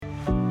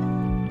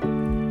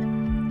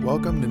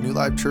Welcome to New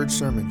Life Church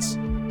Sermons.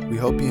 We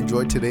hope you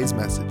enjoyed today's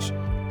message.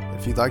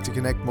 If you'd like to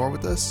connect more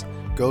with us,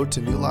 go to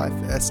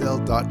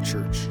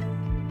newlifesl.church.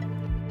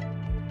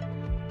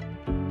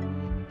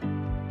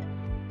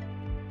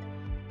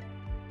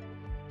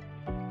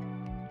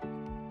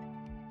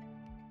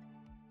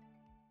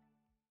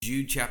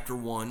 Jude chapter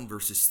 1,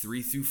 verses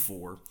 3 through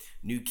 4,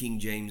 New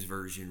King James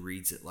Version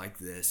reads it like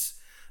this.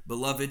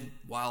 Beloved,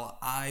 while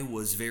I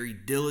was very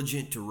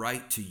diligent to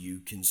write to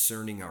you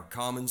concerning our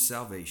common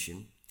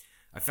salvation,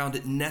 I found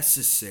it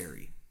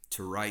necessary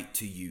to write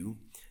to you,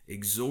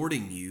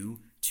 exhorting you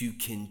to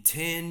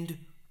contend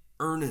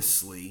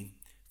earnestly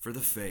for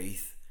the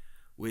faith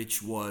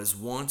which was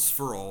once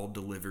for all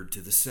delivered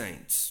to the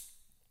saints.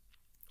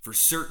 For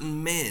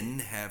certain men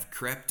have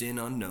crept in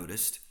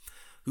unnoticed,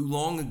 who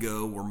long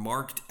ago were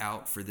marked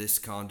out for this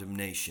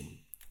condemnation,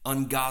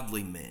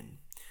 ungodly men,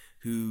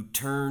 who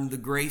turn the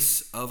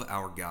grace of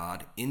our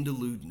God into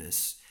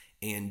lewdness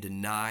and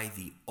deny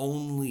the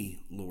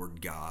only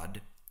Lord God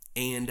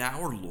and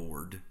our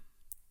Lord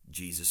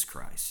Jesus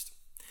Christ.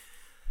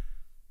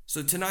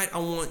 So tonight I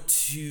want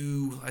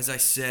to, as I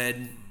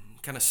said,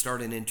 kind of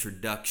start an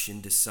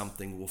introduction to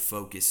something we'll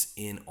focus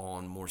in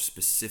on more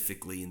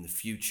specifically in the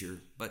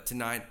future. But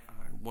tonight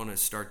I want to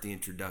start the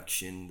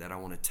introduction that I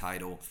want to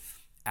title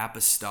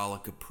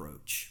Apostolic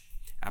Approach.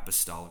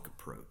 Apostolic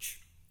Approach.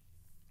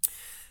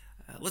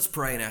 Let's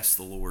pray and ask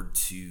the Lord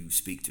to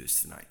speak to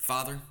us tonight.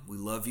 Father, we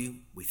love you.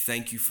 We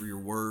thank you for your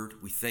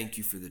word. We thank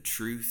you for the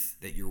truth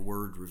that your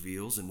word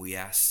reveals. And we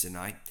ask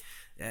tonight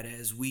that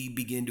as we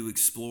begin to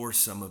explore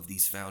some of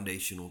these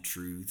foundational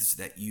truths,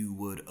 that you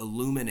would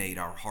illuminate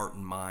our heart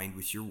and mind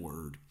with your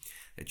word,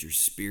 that your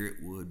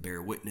spirit would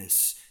bear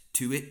witness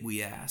to it,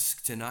 we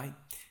ask tonight.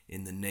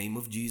 In the name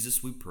of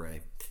Jesus we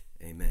pray.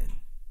 Amen.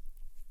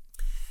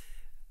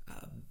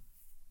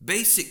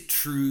 Basic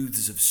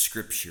truths of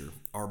Scripture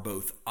are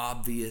both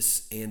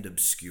obvious and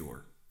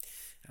obscure.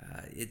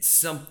 It's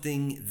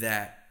something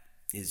that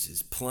is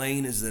as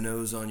plain as the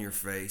nose on your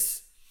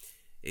face,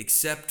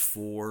 except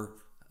for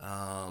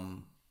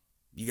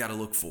you got to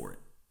look for it.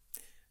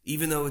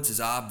 Even though it's as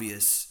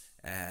obvious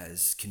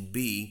as can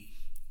be,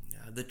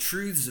 the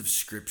truths of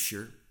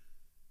Scripture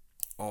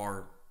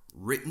are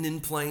written in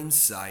plain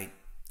sight,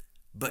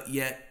 but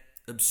yet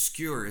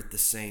obscure at the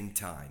same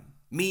time,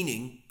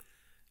 meaning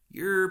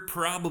you're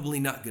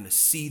probably not going to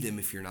see them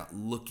if you're not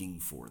looking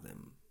for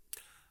them.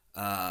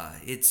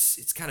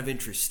 It's kind of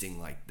interesting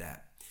like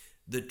that.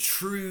 The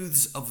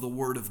truths of the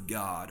Word of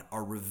God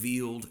are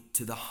revealed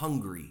to the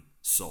hungry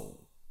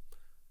soul,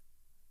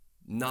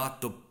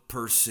 not the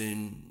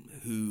person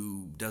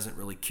who doesn't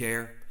really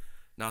care,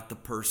 not the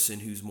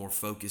person who's more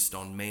focused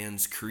on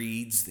man's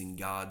creeds than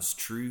God's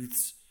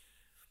truths.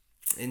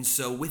 And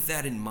so with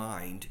that in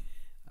mind,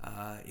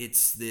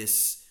 it's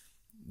this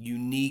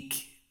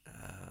unique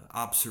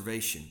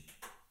observation.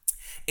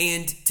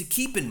 And to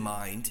keep in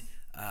mind,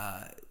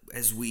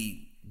 as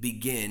we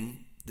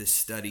begin this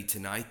study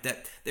tonight,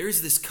 that there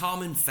is this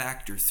common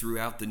factor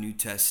throughout the New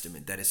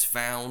Testament that is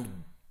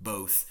found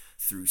both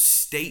through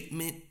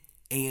statement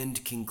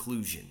and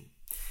conclusion.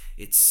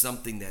 It's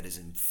something that is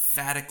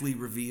emphatically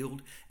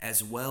revealed,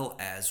 as well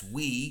as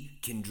we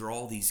can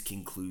draw these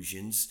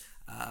conclusions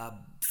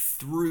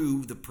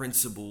through the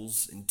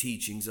principles and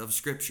teachings of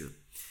Scripture.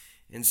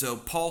 And so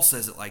Paul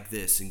says it like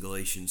this in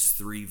Galatians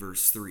 3,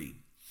 verse 3.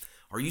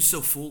 Are you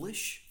so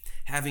foolish?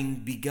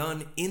 Having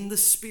begun in the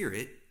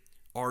Spirit,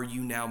 are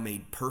you now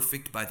made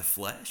perfect by the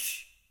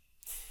flesh?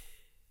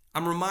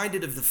 I'm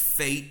reminded of the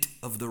fate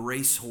of the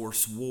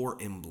racehorse War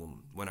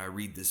Emblem when I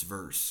read this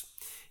verse.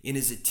 In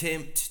his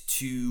attempt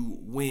to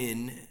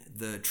win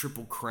the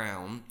Triple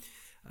Crown,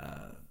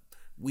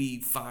 we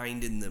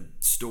find in the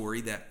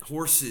story that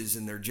horses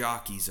and their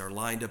jockeys are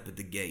lined up at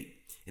the gate.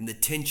 And the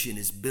tension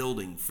is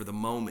building for the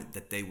moment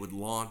that they would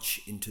launch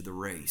into the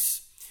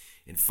race.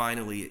 And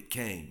finally it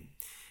came.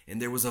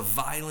 And there was a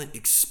violent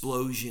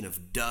explosion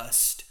of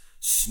dust,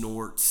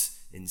 snorts,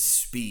 and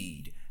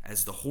speed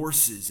as the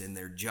horses and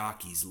their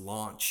jockeys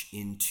launch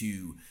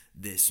into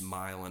this 1.5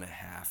 mile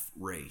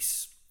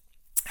race.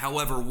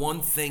 However, one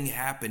thing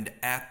happened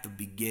at the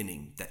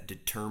beginning that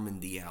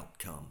determined the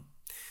outcome.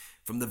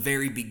 From the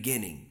very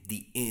beginning,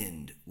 the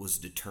end was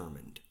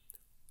determined.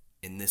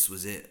 And this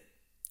was it.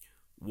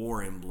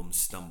 War Emblem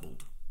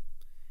stumbled.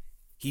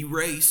 He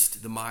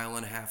raced the 1.5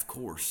 mile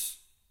course,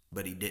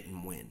 but he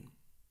didn't win.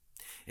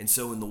 And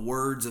so in the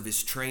words of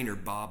his trainer,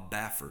 Bob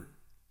Baffert,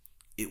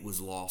 it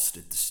was lost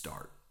at the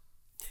start.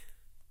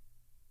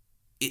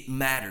 It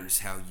matters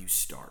how you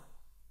start.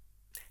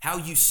 How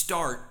you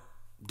start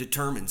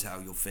determines how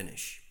you'll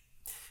finish.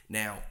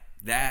 Now,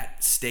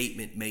 that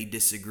statement may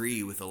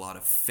disagree with a lot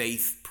of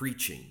faith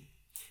preaching,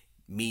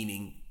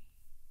 meaning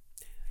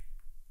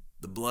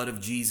the blood of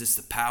Jesus,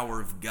 the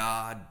power of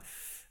God,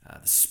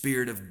 the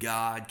Spirit of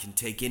God can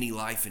take any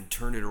life and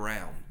turn it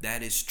around.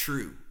 That is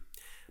true.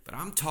 But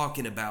I'm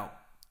talking about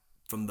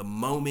from the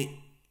moment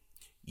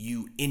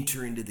you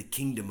enter into the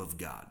kingdom of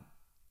God.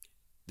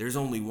 There's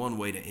only one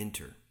way to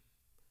enter.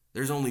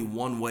 There's only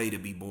one way to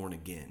be born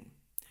again.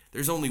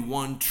 There's only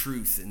one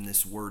truth in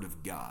this Word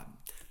of God.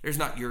 There's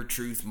not your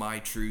truth, my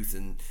truth,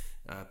 and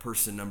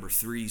person number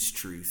three's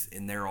truth,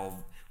 and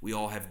we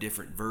all have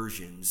different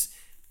versions.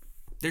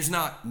 There's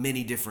not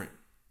many different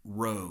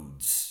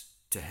roads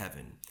to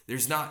heaven.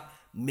 There's not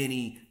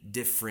many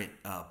different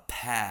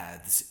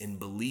paths and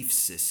belief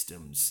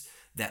systems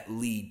that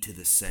lead to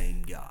the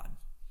same God.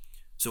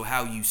 So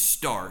how you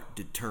start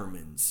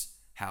determines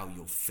how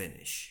you'll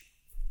finish.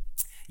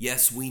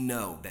 Yes, we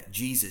know that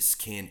Jesus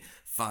can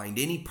find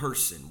any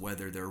person,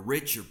 whether they're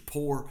rich or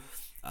poor,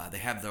 they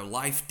have their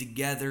life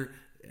together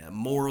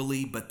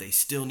morally, but they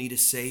still need a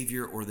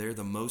Savior, or they're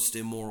the most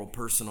immoral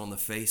person on the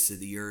face of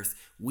the earth.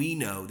 We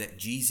know that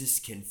Jesus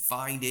can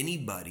find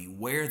anybody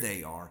where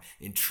they are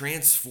and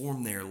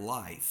transform their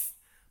life.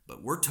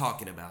 But we're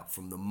talking about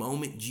from the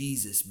moment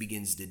Jesus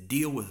begins to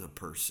deal with a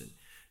person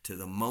to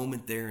the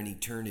moment they're in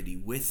eternity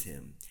with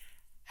him.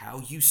 How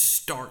you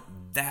start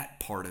that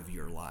part of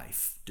your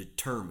life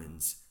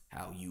determines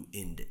how you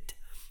end it.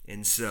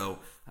 And so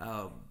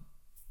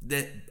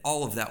that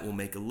all of that will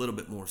make a little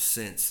bit more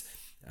sense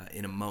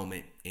in a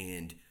moment,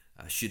 and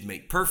should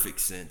make perfect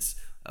sense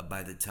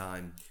by the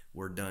time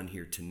we're done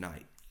here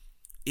tonight.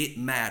 It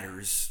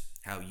matters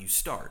how you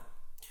start.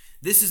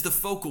 This is the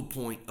focal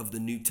point of the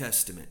New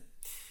Testament,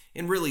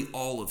 and really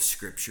all of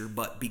Scripture,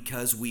 but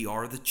because we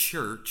are the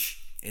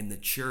church, and the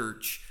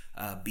church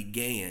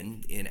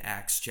began in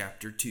Acts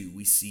chapter 2.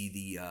 We see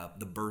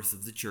the birth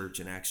of the church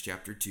in Acts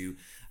chapter 2.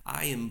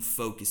 I am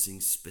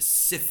focusing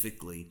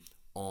specifically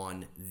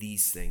on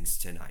these things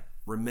tonight.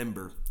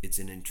 Remember, it's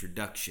an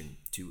introduction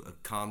to a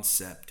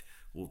concept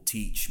we'll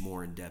teach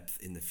more in depth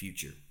in the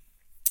future.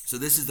 So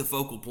this is the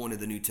focal point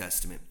of the New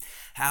Testament.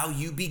 How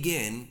you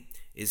begin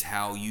is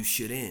how you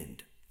should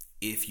end.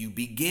 If you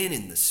begin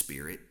in the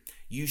Spirit,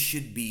 you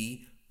should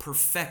be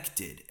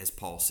perfected, as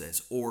Paul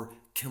says, or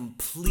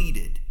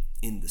completed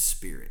in the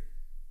Spirit.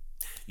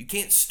 You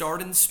can't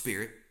start in the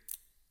Spirit,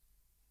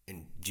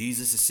 and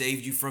Jesus has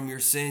saved you from your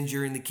sins.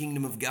 You're in the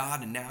kingdom of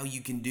God, and now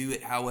you can do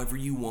it however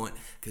you want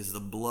because the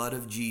blood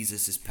of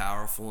Jesus is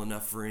powerful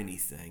enough for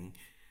anything.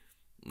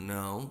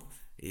 No,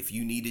 if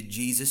you needed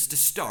Jesus to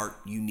start,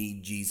 you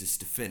need Jesus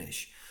to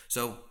finish.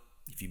 So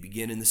if you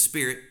begin in the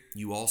Spirit,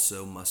 you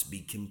also must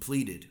be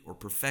completed or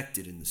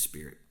perfected in the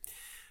Spirit.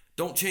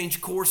 Don't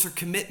change course or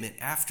commitment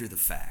after the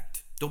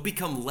fact. Don't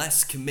become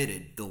less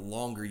committed the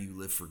longer you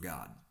live for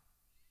God.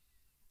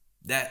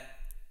 That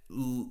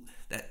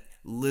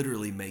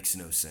literally makes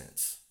no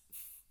sense.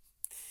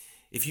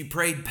 If you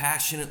prayed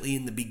passionately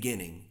in the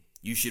beginning,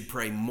 you should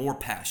pray more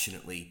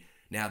passionately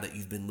now that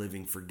you've been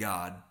living for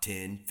God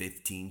 10,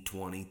 15,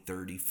 20,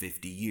 30,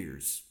 50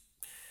 years.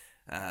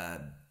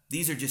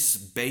 These are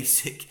just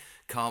basic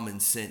common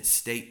sense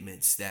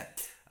statements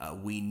that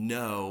we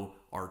know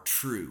are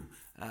true.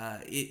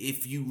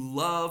 If you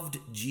loved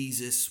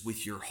Jesus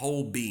with your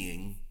whole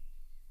being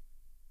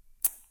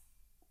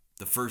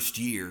the first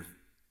year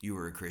you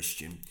were a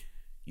Christian,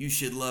 you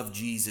should love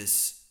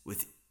Jesus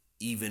with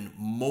even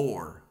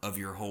more of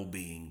your whole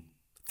being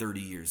 30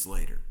 years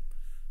later.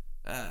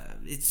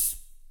 It's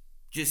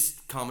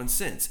just common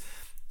sense.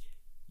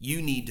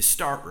 You need to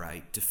start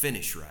right to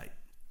finish right.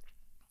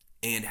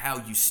 And how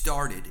you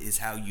started is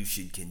how you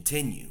should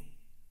continue.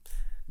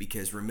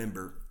 Because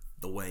remember,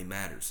 the way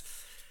matters.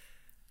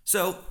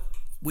 So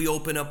we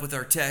open up with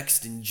our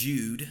text in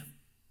Jude,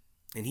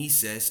 and he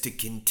says to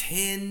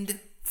contend,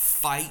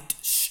 fight,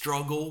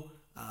 struggle,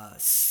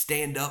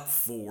 stand up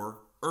for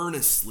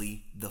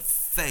earnestly the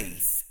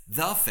faith,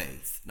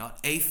 not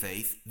a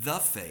faith, the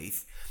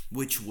faith,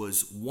 which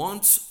was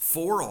once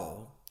for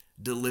all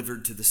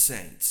delivered to the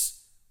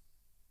saints.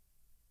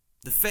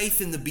 The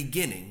faith in the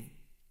beginning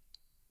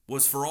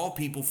was for all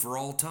people for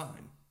all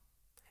time.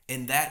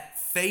 And that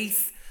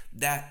faith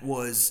that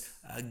was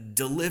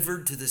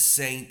delivered to the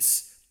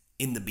saints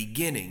in the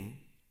beginning,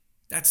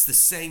 that's the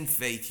same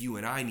faith you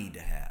and I need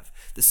to have.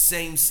 The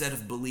same set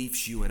of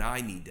beliefs you and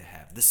I need to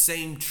have. The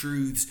same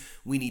truths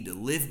we need to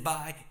live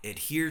by,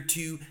 adhere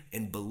to,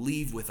 and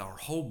believe with our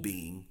whole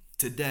being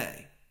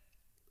today.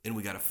 And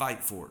we got to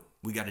fight for it.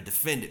 We got to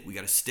defend it. We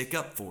got to stick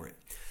up for it.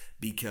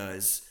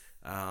 Because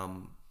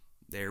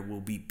there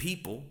will be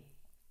people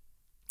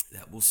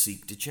that will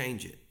seek to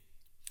change it.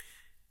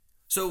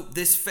 So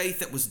this faith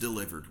that was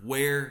delivered,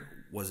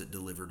 where was it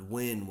delivered?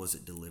 When was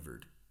it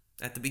delivered?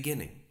 At the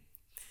beginning.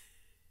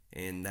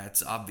 And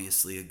that's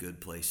obviously a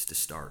good place to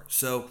start.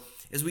 So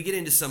as we get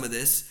into some of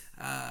this,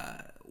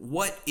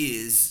 what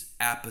is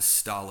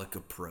apostolic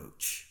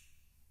approach?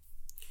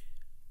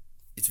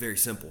 It's very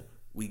simple.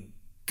 We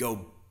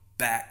go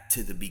back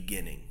to the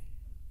beginning.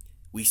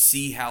 We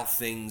see how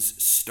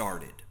things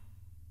started.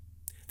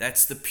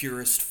 That's the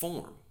purest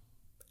form,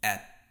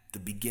 at the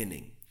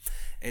beginning.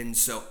 And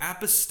so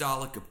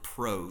apostolic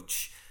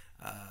approach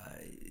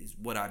is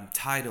what I'm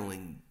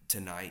titling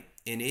tonight,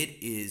 and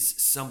it is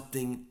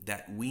something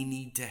that we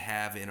need to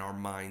have in our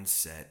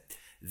mindset,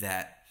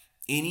 that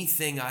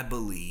anything I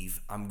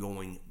believe, I'm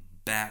going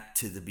back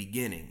to the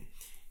beginning.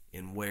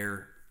 And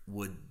where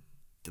would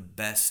the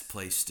best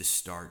place to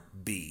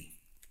start be?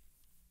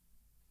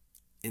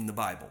 In the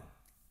Bible.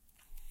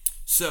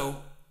 So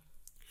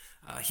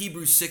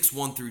Hebrews 6,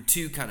 1 through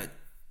 2 kind of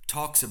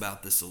talks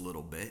about this a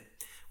little bit,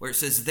 where it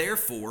says,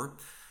 therefore,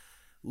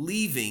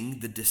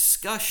 leaving the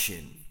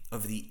discussion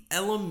of the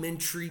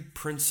elementary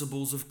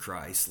principles of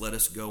Christ, let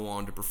us go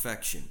on to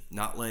perfection,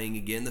 not laying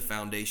again the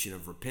foundation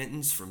of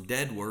repentance from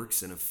dead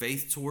works and of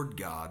faith toward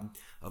God,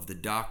 of the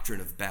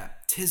doctrine of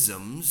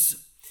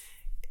baptisms,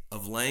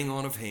 of laying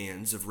on of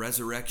hands, of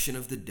resurrection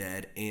of the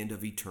dead, and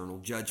of eternal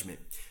judgment.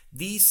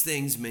 These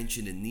things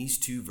mentioned in these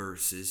two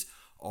verses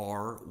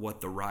are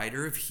what the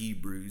writer of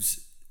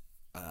Hebrews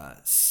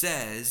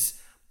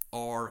says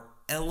are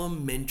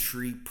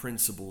elementary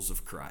principles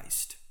of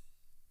Christ.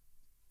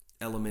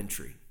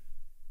 Elementary.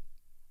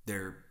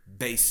 They're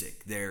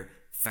basic. They're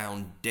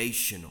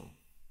foundational.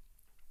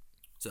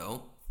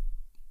 So,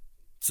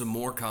 some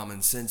more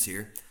common sense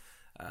here.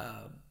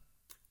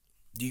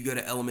 Do you go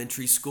to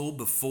elementary school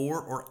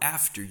before or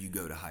after you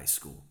go to high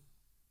school?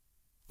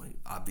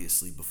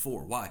 Obviously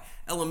before. Why?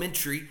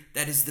 Elementary,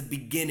 that is the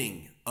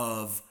beginning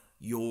of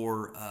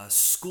your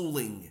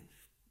schooling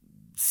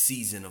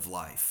season of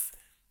life.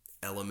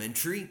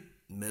 Elementary,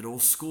 middle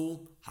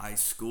school, high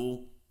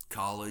school,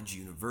 college,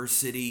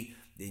 university,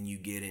 then you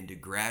get into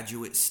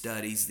graduate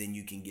studies, then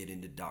you can get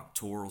into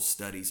doctoral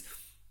studies,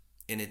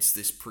 and it's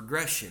this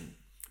progression.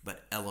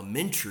 But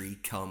elementary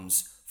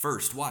comes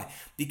first. Why?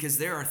 Because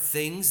there are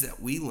things that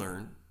we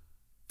learn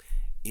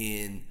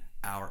in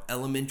our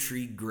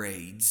elementary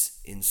grades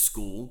in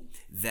school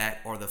that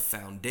are the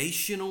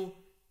foundational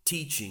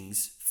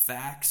teachings,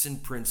 facts,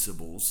 and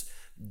principles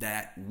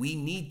that we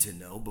need to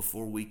know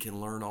before we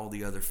can learn all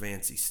the other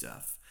fancy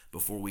stuff,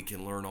 before we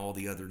can learn all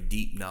the other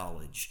deep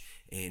knowledge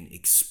and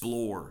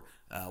explore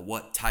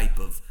what type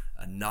of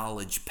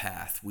knowledge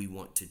path we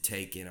want to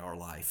take in our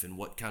life and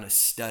what kind of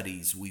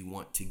studies we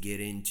want to get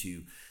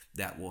into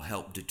that will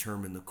help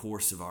determine the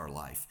course of our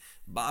life.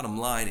 Bottom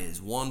line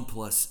is 1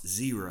 +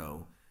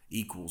 0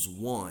 =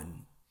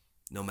 1,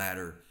 no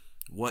matter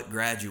what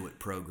graduate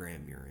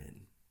program you're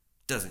in.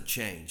 It doesn't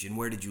change. And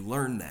where did you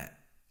learn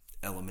that?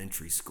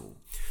 Elementary school.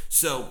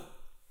 So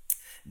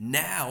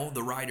now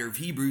the writer of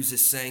Hebrews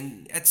is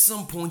saying at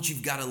some point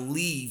you've got to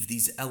leave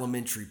these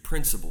elementary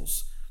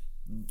principles.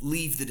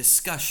 Leave the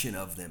discussion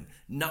of them.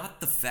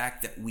 Not the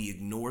fact that we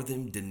ignore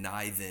them,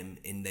 deny them,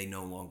 and they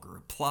no longer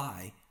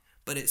apply.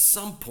 But at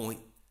some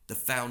point, the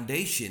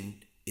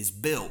foundation is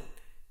built,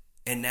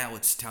 and now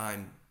it's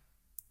time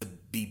to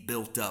be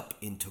built up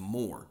into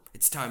more.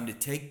 It's time to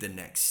take the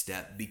next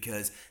step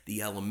because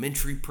the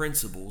elementary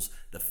principles,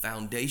 the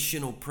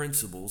foundational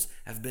principles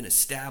have been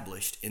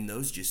established, and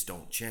those just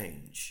don't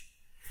change.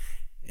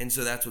 And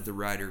so that's what the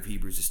writer of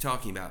Hebrews is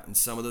talking about. And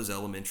some of those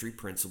elementary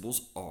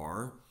principles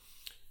are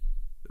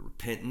the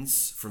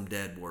repentance from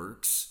dead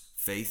works,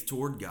 faith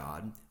toward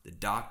God, the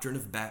doctrine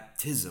of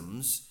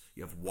baptisms.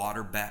 You have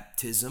water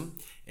baptism,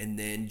 and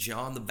then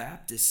John the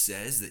Baptist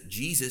says that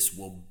Jesus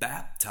will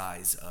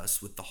baptize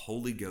us with the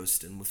Holy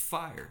Ghost and with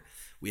fire.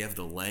 We have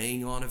the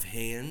laying on of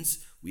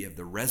hands, we have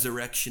the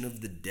resurrection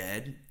of the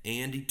dead,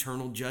 and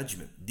eternal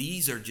judgment.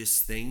 These are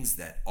just things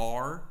that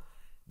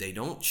they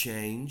don't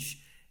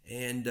change,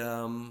 and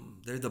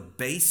they're the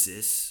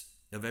basis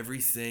of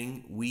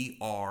everything we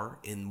are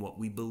in what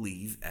we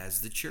believe as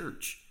the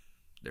church.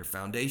 They're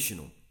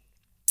foundational.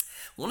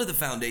 One of the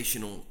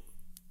foundational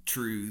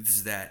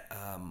truths that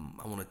I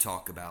want to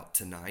talk about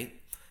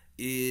tonight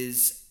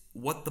is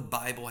what the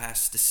Bible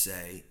has to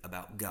say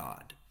about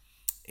God,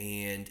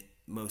 and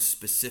most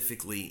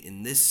specifically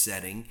in this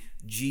setting,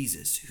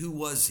 Jesus. Who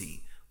was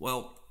he?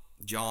 Well,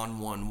 John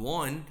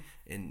 1:1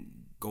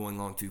 and going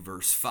on through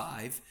verse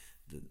 5,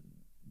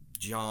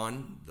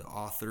 John, the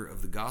author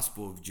of the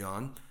Gospel of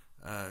John,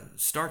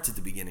 starts at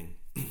the beginning,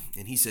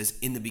 and he says,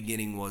 "In the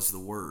beginning was the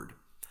Word."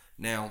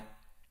 Now,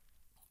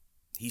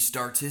 he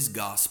starts his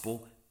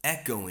gospel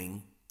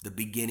echoing the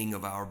beginning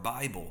of our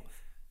Bible.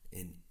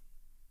 In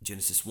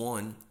Genesis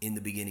 1, in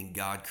the beginning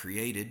God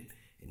created,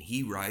 and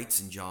he writes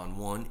in John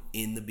 1,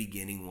 in the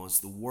beginning was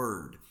the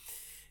Word.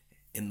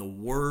 And the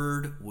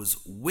Word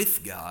was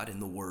with God,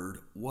 and the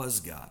Word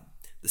was God.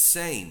 The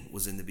same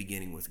was in the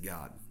beginning with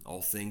God.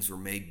 All things were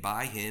made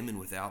by him, and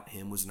without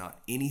him was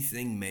not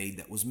anything made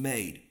that was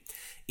made.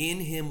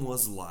 In him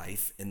was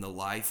life, and the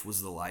life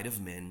was the light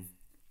of men.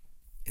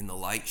 And the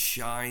light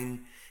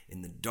shined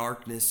in the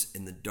darkness,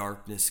 and the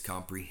darkness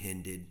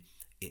comprehended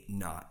it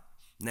not.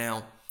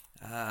 Now,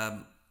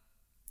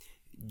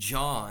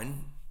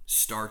 John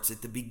starts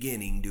at the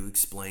beginning to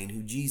explain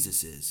who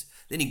Jesus is.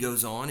 Then he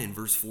goes on in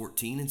verse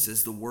 14 and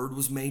says, "The Word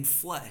was made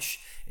flesh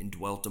and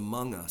dwelt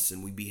among us,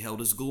 and we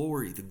beheld his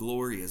glory. The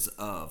glory is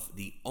of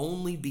the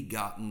only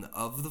begotten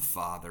of the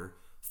Father,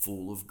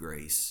 full of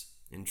grace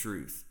and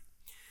truth."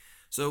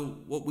 So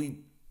what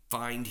we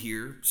find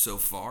here so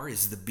far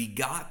is the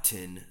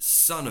begotten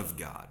Son of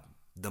God,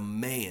 the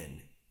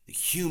man, the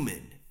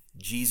human,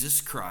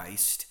 Jesus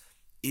Christ,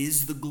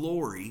 is the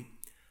glory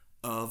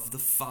of the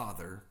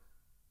Father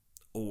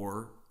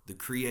or the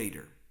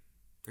Creator.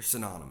 They're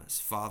synonymous.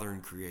 Father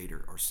and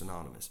Creator are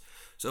synonymous.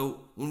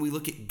 So when we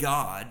look at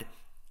God,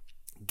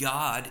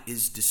 God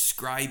is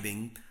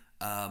describing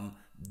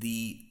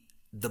the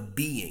the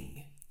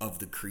being of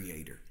the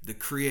Creator. The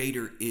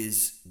Creator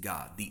is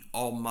God, the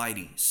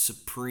Almighty,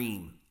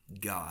 Supreme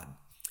God.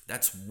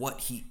 That's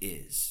what He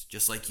is.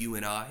 Just like you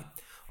and I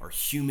are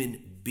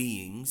human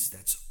beings,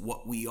 that's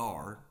what we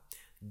are.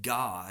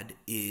 God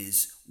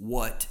is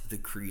what the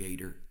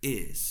Creator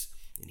is.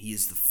 And He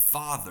is the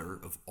Father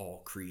of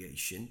all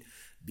creation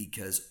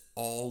because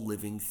all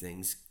living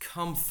things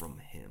come from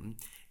Him.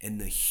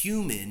 And the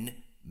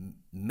human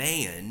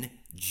man,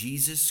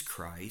 Jesus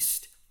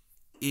Christ,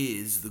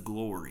 is the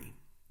glory,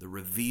 the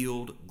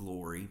revealed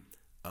glory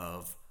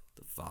of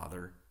the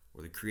Father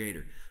or the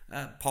Creator.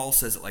 Paul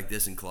says it like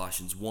this in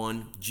Colossians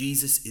 1,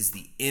 Jesus is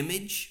the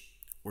image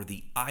or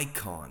the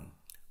icon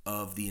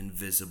of the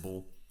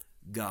invisible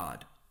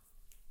God.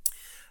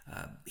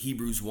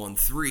 Hebrews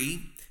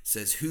 1:3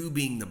 says, who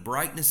being the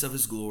brightness of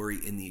His glory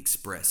in the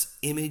express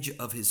image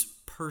of His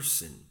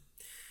person.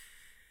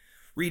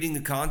 Reading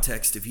the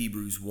context of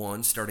Hebrews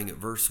 1, starting at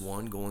verse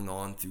 1, going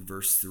on through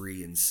verse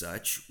 3 and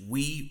such,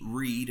 we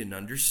read and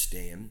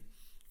understand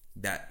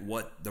that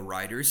what the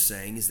writer is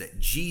saying is that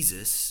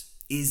Jesus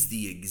is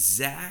the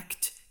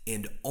exact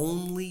and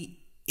only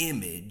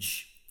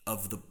image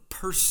of the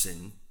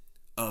person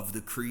of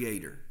the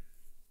Creator.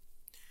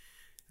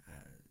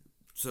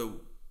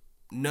 So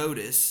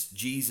notice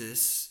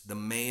Jesus, the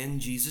man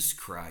Jesus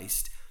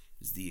Christ,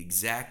 is the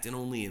exact and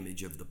only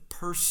image of the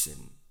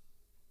person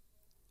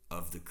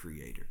of the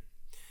Creator.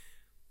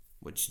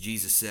 Which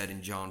Jesus said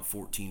in John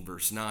 14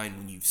 verse 9,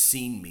 when you've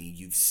seen me,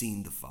 you've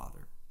seen the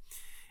Father.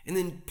 And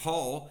then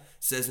Paul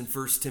says in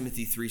 1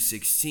 Timothy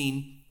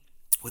 3:16,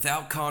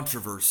 without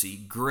controversy,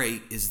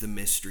 great is the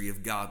mystery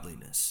of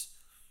godliness.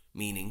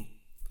 Meaning,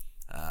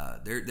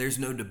 there's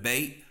no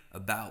debate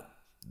about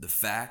the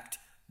fact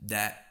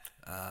that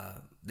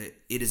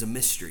it is a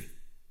mystery.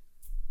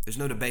 There's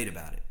no debate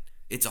about it.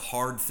 It's a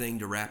hard thing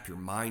to wrap your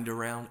mind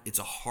around. It's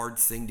a hard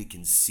thing to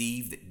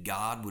conceive that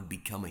God would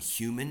become a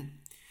human.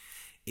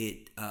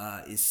 It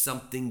is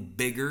something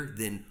bigger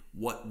than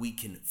what we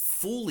can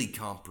fully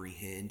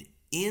comprehend,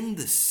 in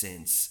the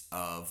sense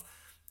of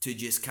to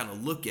just kind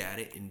of look at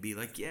it and be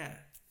like, yeah,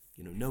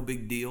 no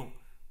big deal.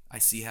 I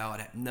see how it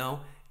happened.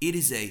 No, it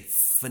is a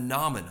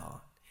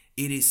phenomenon.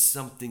 It is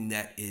something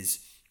that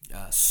is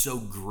so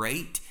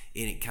great,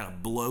 and it kind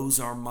of blows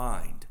our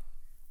mind.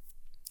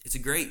 It's a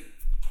great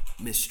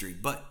mystery,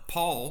 but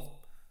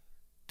Paul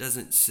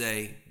doesn't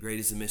say great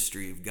is the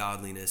mystery of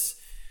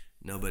godliness,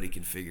 nobody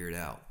can figure it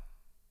out.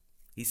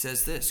 He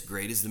says this,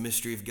 great is the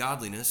mystery of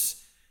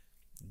godliness,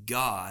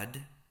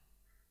 God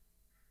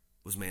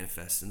was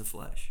manifest in the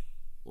flesh.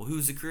 Well,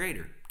 who's the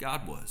Creator?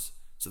 God was.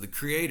 So the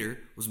Creator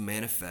was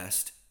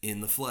manifest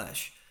in the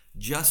flesh,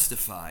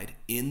 justified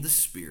in the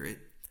Spirit,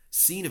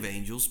 seen of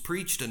angels,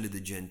 preached unto the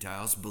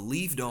Gentiles,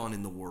 believed on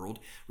in the world,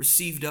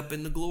 received up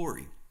in the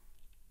glory.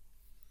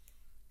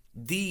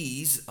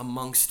 These,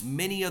 amongst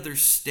many other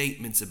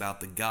statements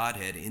about the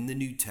Godhead in the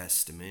New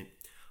Testament,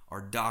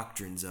 are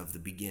doctrines of the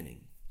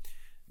beginning.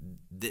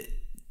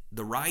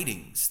 The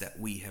writings that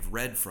we have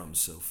read from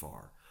so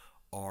far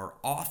are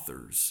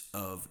authors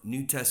of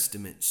New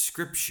Testament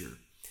scripture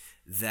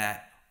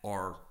that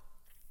are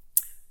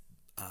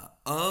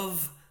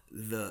of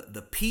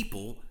the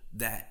people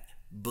that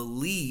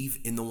believe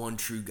in the one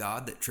true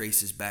God that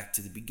traces back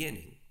to the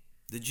beginning.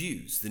 The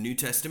Jews, the New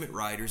Testament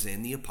writers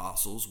and the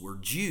apostles were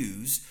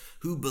Jews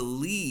who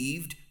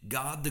believed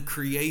God the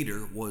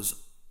Creator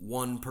was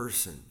one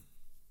person.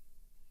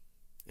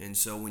 And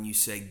so when you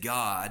say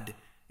God,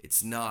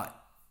 it's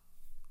not,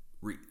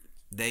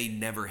 they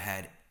never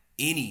had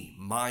any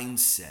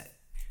mindset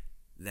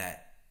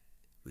that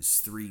was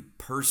three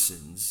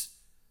persons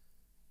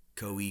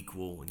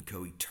co-equal and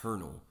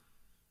co-eternal,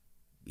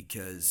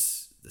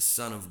 because the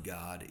Son of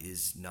God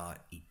is not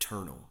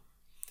eternal.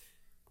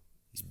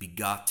 He's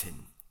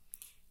begotten.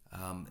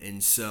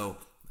 And so,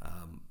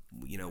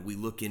 we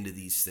look into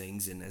these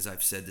things, and as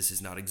I've said, this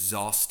is not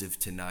exhaustive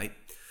tonight.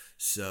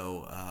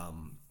 So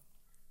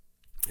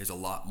there's a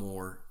lot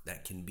more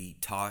that can be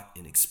taught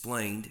and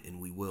explained,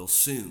 and we will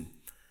soon.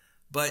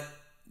 But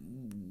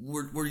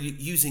we're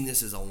using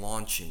this as a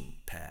launching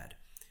pad.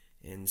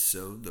 And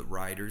so the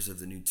writers of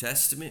the New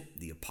Testament,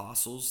 the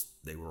apostles,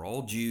 they were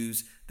all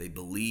Jews. They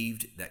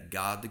believed that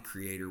God the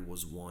Creator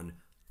was one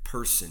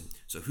person.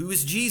 So who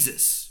is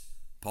Jesus?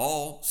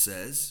 Paul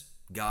says,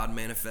 God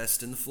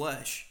manifest in the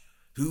flesh.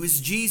 Who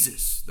is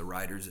Jesus? The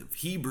writers of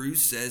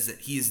Hebrews says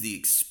that He is the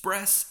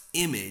express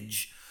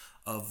image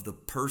of the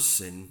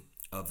person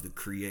of the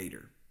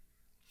Creator.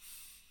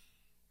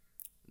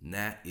 And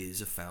that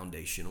is a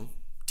foundational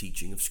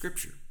teaching of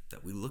Scripture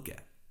that we look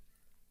at.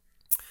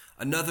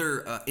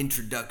 Another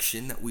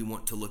introduction that we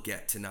want to look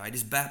at tonight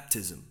is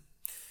baptism.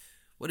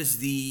 What is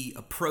the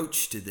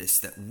approach to this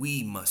that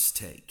we must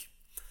take?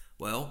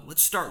 Well,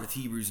 let's start with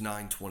Hebrews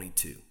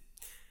 9:22.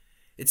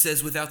 It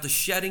says, without the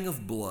shedding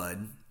of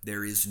blood,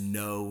 there is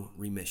no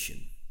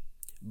remission.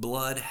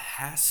 Blood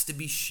has to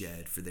be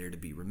shed for there to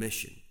be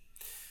remission.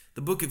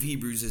 The book of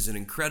Hebrews is an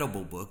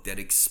incredible book that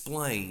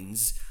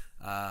explains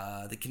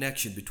the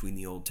connection between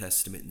the Old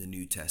Testament and the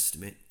New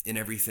Testament and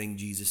everything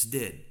Jesus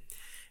did.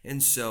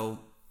 And so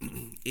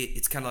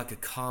it's kind of like a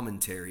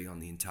commentary on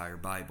the entire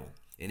Bible.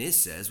 And it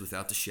says,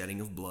 without the shedding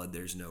of blood,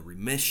 there's no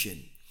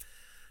remission.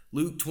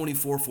 Luke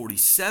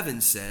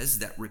 24:47 says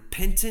that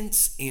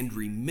repentance and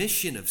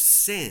remission of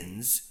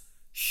sins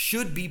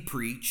should be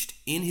preached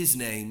in his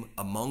name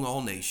among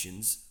all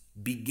nations,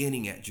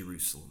 beginning at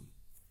Jerusalem.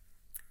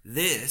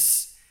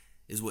 This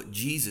is what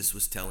Jesus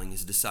was telling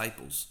his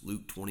disciples.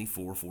 Luke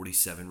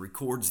 24:47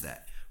 records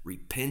that.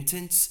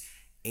 Repentance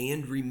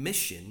and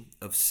remission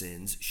of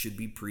sins should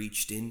be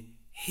preached in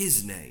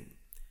his name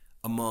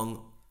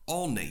among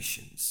all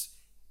nations,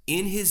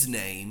 in his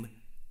name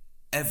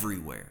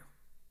everywhere,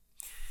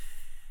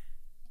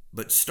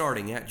 but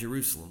starting at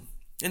Jerusalem.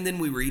 And then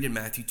we read in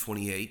Matthew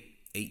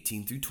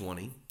 28:18 through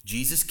 20,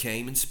 Jesus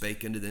came and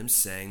spake unto them,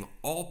 saying,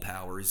 All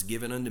power is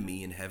given unto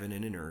me in heaven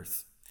and in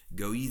earth.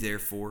 Go ye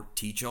therefore,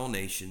 teach all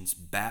nations,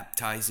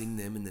 baptizing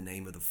them in the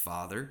name of the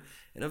Father,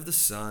 and of the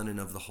Son, and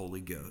of the Holy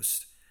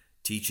Ghost,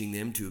 teaching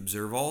them to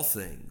observe all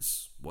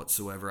things,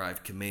 whatsoever I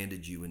have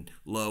commanded you. And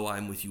lo, I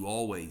am with you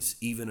always,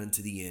 even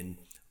unto the end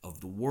of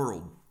the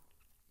world.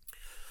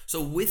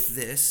 So with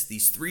this,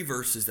 these three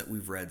verses that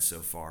we've read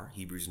so far,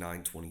 Hebrews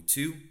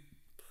 9:22,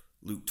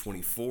 Luke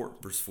 24,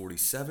 verse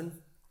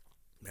 47,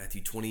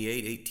 Matthew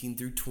 28:18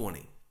 through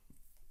 20,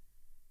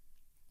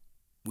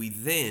 we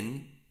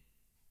then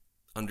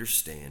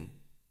understand,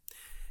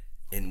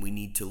 and we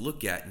need to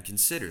look at and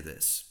consider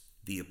this.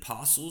 The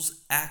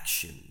apostles'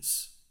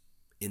 actions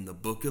in the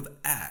book of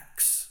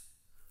Acts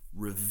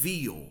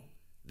reveal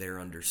their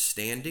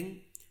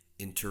understanding,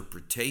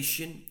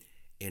 interpretation,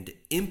 and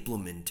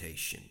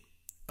implementation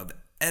of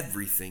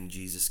everything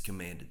Jesus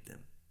commanded them.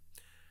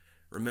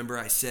 Remember,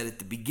 I said at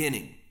the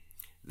beginning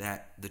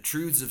that the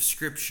truths of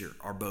Scripture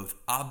are both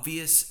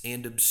obvious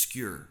and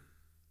obscure.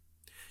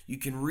 You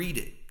can read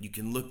it, you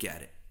can look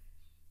at it.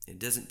 It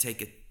doesn't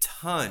take a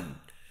ton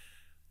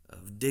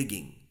of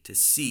digging to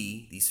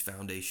see these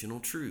foundational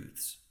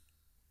truths.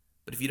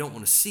 But if you don't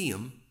want to see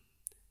them,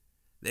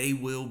 they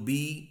will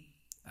be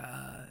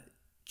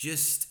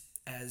just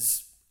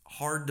as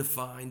hard to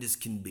find as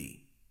can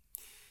be.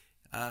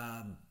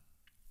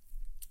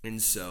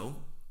 And so,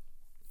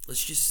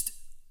 let's just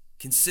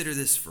consider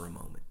this for a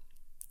moment.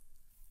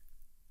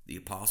 The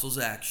apostles'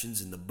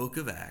 actions in the book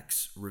of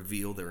Acts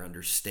reveal their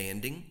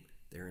understanding,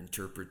 their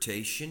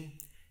interpretation,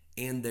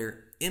 and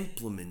their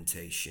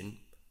implementation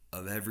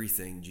of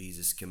everything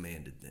Jesus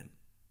commanded them.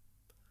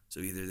 So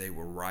either they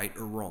were right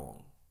or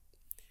wrong.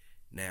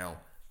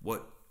 Now,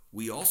 what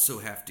we also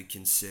have to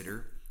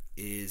consider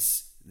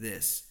is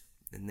this,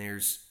 and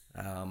there's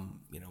a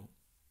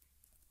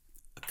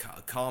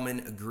common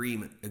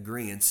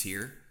agreement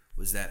here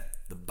was that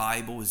the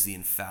Bible is the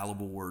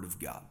infallible Word of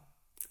God.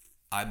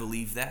 I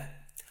believe that.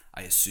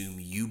 I assume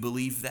you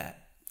believe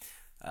that.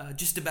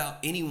 Just about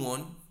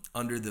anyone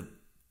under the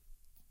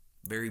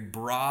very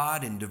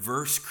broad and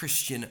diverse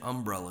Christian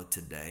umbrella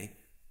today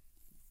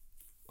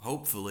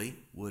hopefully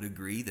would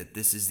agree that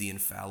this is the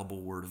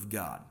infallible Word of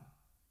God.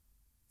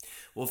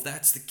 Well, if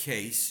that's the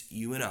case,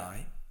 you and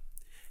I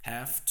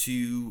have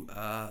to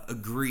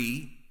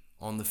agree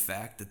on the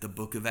fact that the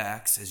book of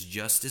Acts has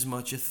just as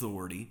much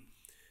authority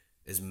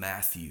as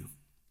Matthew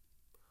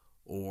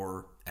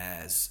or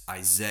as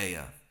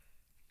Isaiah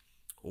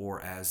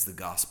or as the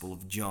Gospel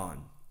of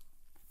John.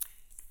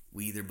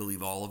 We either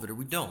believe all of it or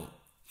we don't.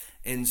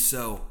 And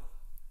so,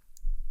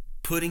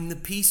 putting the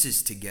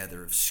pieces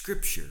together of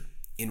Scripture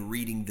and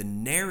reading the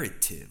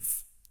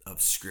narrative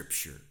of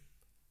Scripture,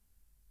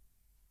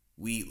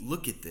 we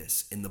look at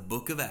this, and the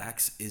book of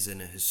Acts is a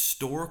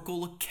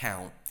historical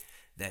account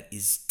that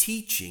is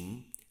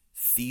teaching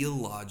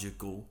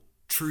theological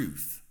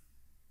truth.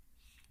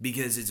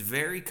 Because it's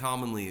very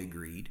commonly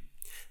agreed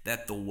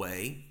that the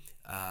way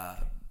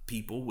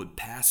people would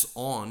pass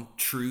on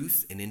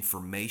truth and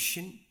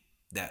information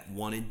that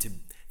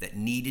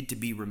needed to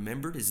be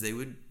remembered is they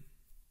would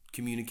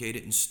communicate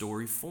it in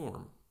story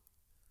form.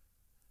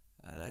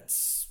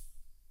 That's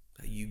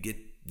how you get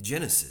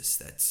Genesis.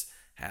 That's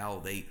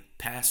how they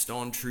passed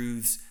on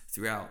truths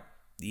throughout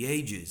the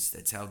ages.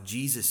 That's how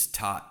Jesus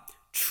taught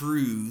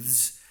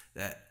truths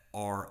that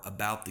are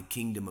about the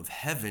kingdom of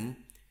heaven.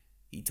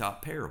 He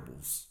taught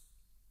parables.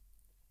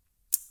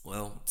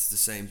 Well, it's the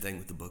same thing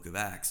with the book of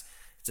Acts.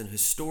 It's an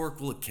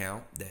historical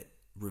account that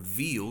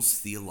reveals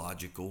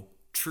theological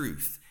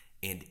truth.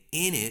 And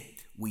in it,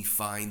 we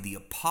find the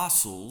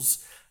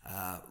apostles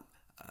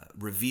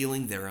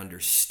revealing their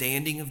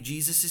understanding of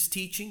Jesus'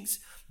 teachings,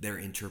 their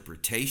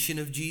interpretation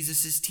of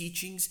Jesus'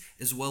 teachings,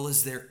 as well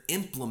as their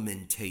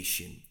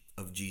implementation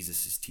of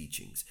Jesus'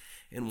 teachings.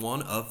 And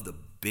one of the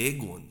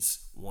big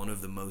ones, one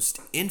of the most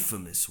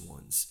infamous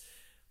ones,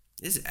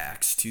 is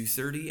Acts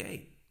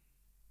 2:38.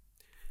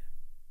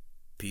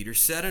 Peter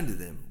said unto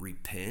them,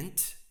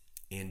 Repent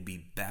and be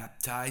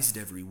baptized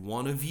every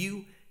one of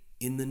you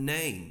in the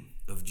name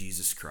of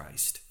Jesus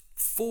Christ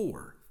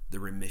for the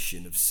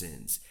remission of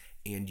sins,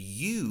 and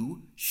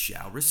you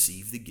shall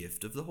receive the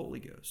gift of the Holy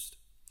Ghost.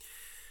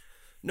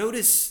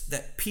 Notice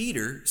that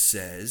Peter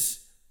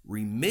says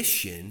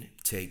remission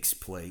takes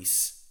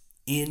place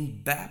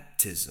in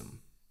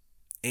baptism.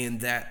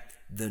 and that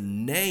the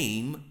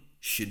name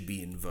should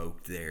be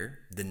invoked there.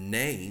 The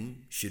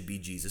name should be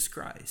Jesus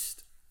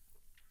Christ.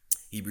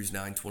 Hebrews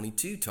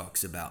 9:22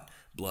 talks about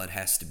blood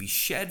has to be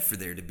shed for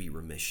there to be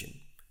remission.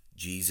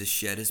 Jesus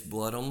shed his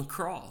blood on the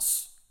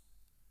cross.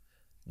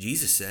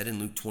 Jesus said in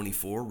Luke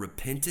 24,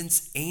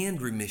 repentance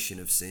and remission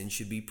of sin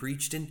should be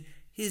preached in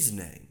his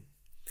name.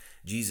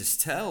 Jesus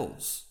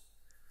tells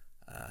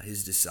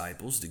his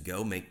disciples to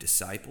go make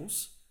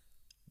disciples,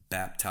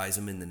 baptize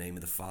them in the name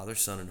of the Father,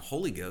 Son, and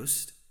Holy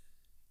Ghost,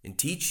 and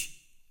teach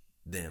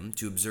them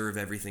to observe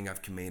everything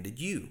I've commanded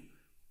you.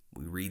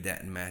 We read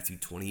that in Matthew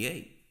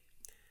 28.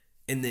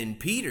 And then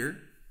Peter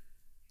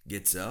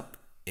gets up,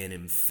 an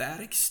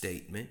emphatic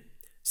statement,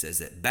 says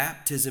that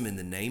baptism in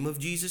the name of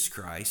Jesus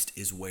Christ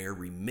is where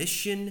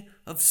remission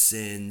of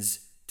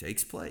sins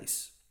takes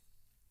place.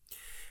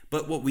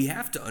 But what we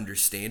have to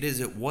understand is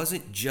it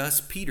wasn't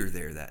just Peter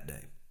there that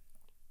day.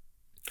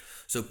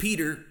 So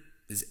Peter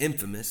is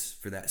infamous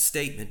for that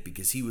statement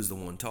because he was the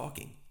one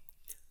talking.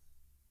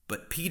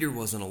 But Peter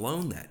wasn't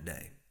alone that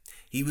day.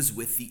 He was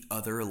with the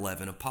other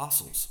 11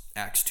 apostles.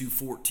 Acts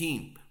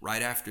 2:14,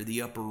 right after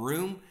the upper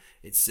room,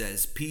 it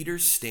says, Peter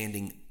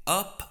standing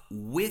up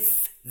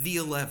with the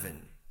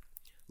 11,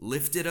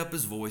 lifted up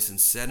his voice and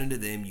said unto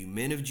them, you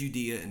men of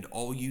Judea and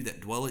all you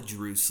that dwell at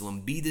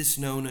Jerusalem, be this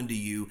known unto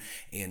you,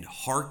 and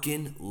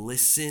hearken,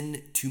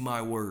 listen to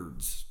my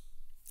words.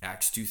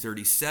 Acts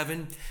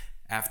 2:37,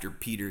 after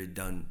Peter had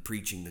done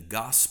preaching the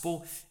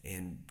gospel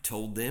and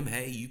told them,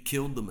 hey, you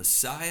killed the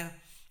Messiah,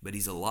 but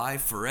he's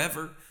alive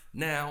forever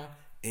now.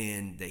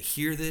 And they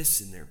hear this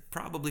and they're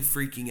probably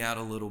freaking out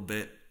a little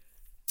bit.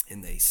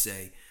 And they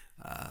say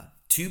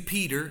to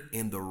Peter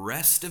and the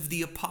rest of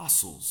the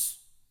apostles,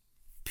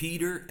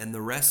 Peter and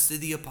the rest of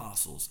the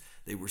apostles,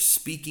 they were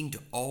speaking to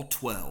all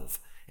 12.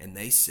 And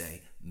they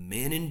say,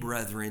 men and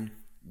brethren,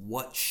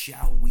 what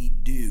shall we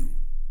do?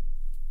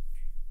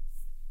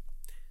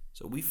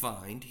 So we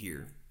find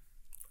here,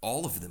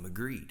 all of them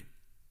agreed.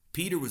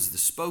 Peter was the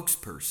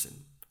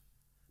spokesperson,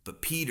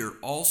 but Peter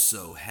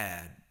also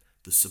had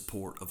the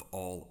support of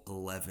all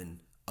 11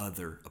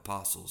 other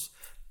apostles.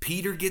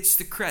 Peter gets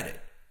the credit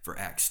for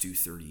Acts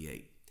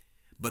 2:38,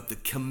 but the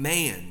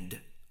command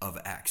of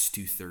Acts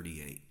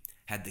 2:38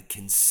 had the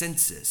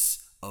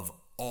consensus of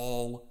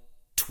all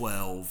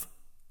 12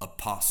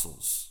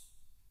 apostles.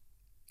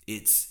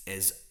 It's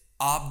as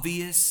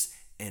obvious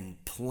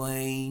and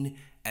plain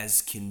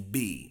as can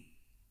be,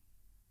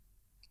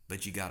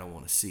 but you got to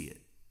want to see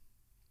it.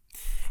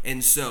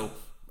 And so,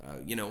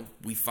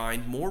 we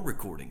find more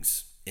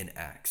recordings in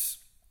Acts.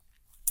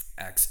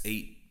 Acts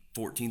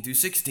 8:14 through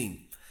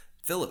 16.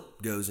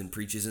 Philip goes and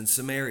preaches in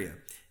Samaria,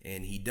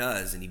 and he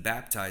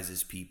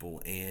baptizes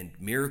people, and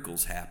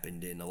miracles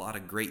happened, and a lot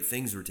of great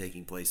things were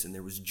taking place, and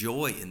there was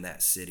joy in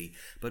that city.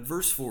 But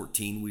verse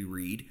 14 we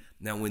read,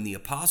 now when the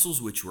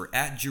apostles which were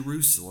at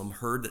Jerusalem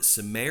heard that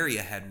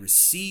Samaria had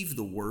received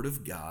the word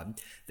of God,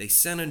 they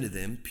sent unto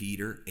them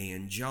Peter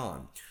and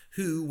John,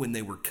 who, when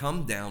they were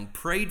come down,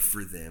 prayed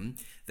for them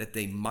that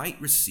they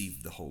might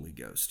receive the Holy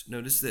Ghost.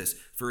 Notice this,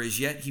 for as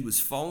yet he was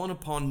fallen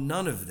upon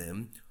none of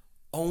them,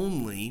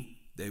 only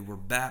they were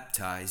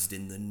baptized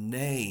in the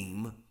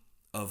name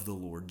of the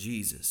Lord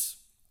Jesus.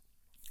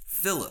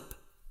 Philip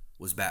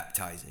was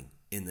baptizing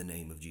in the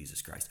name of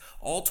Jesus Christ.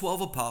 All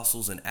 12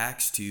 apostles in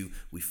Acts 2,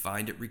 we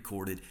find it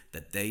recorded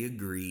that they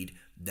agreed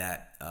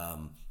that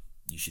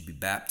you should be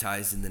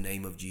baptized in the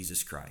name of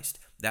Jesus Christ.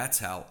 That's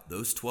how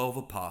those 12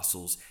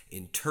 apostles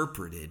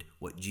interpreted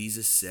what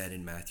Jesus said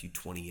in Matthew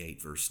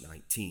 28, verse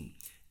 19.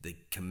 The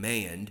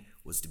command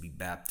was to be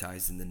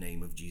baptized in the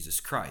name of Jesus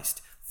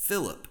Christ.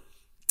 Philip,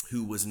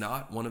 who was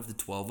not one of the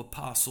 12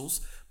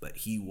 apostles, but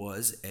he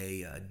was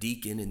a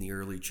deacon in the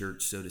early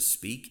church, so to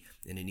speak,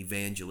 and an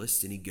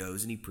evangelist, and he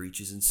goes and he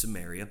preaches in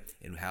Samaria.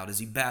 And how does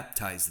he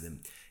baptize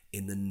them?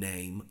 In the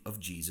name of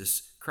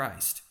Jesus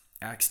Christ.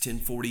 Acts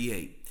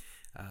 10:48.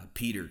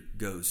 Peter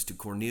goes to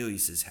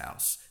Cornelius'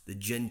 house, the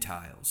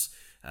Gentiles,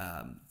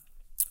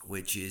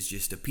 which is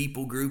just a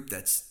people group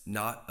that's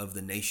not of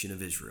the nation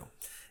of Israel.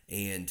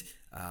 And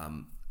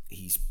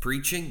he's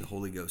preaching, the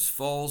Holy Ghost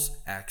falls.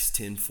 Acts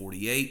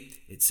 10:48,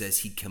 it says,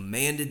 he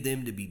commanded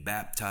them to be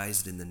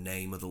baptized in the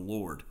name of the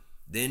Lord.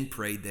 Then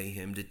prayed they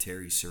him to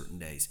tarry certain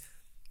days.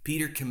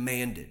 Peter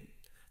commanded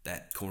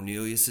that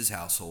Cornelius'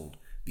 household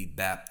be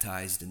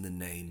baptized in the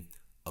name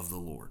of the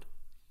Lord.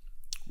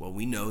 Well,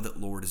 we know that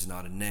Lord is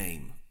not a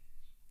name.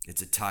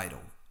 It's a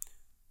title.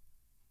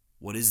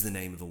 What is the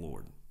name of the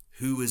Lord?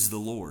 Who is the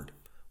Lord?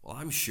 Well,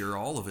 I'm sure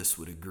all of us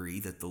would agree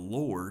that the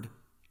Lord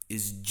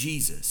is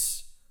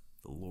Jesus.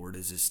 The Lord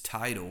is his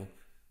title.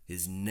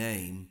 His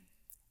name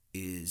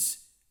is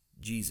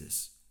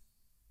Jesus.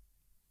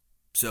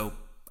 So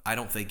I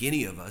don't think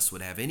any of us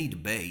would have any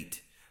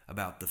debate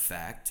about the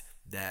fact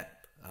that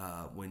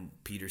when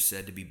Peter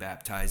said to be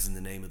baptized in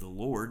the name of the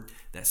Lord,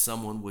 that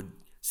someone would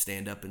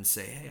stand up and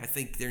say, hey, I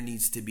think there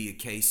needs to be a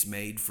case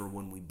made for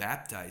when we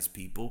baptize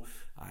people.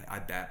 I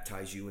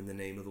baptize you in the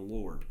name of the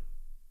Lord.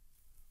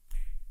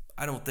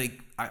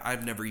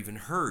 I've never even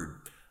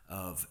heard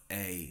of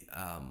a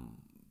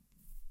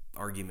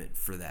argument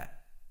for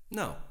that?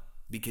 No,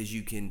 because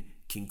you can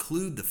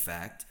conclude the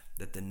fact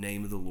that the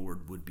name of the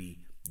Lord would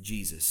be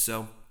Jesus.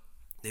 So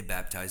they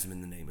baptize him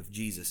in the name of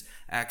Jesus.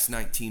 Acts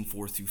 19,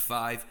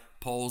 4-5,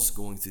 Paul's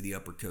going through the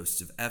upper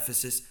coasts of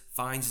Ephesus,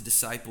 finds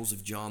disciples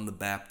of John the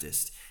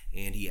Baptist,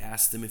 and he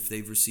asked them if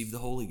they've received the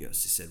Holy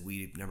Ghost. They said,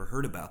 we've never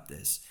heard about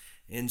this.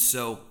 And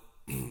so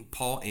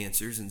Paul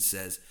answers and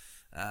says,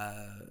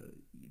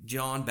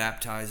 John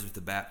baptized with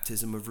the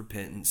baptism of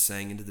repentance,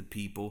 saying unto the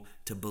people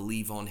to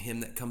believe on him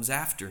that comes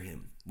after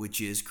him, which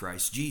is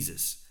Christ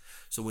Jesus.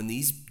 So when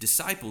these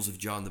disciples of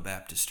John the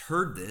Baptist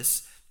heard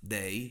this,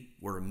 they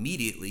were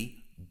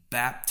immediately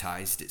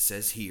baptized, it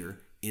says here,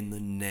 in the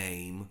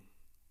name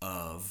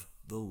of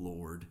the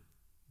Lord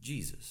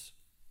Jesus.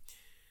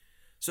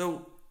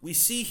 So we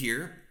see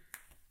here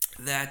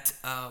that,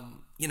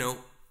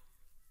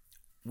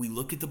 we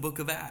look at the book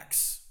of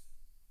Acts,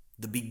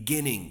 the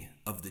beginning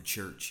of the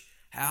church.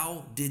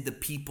 How did the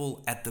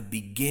people at the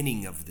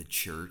beginning of the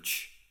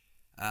church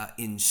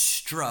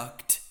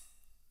instruct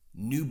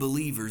new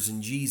believers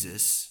in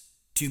Jesus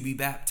to be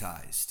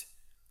baptized?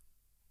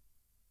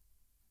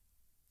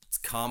 It's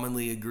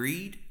commonly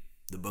agreed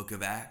the book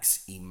of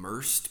Acts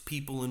immersed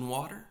people in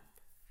water,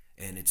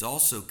 and it's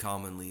also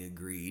commonly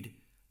agreed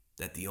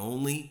that the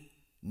only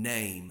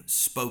name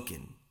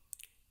spoken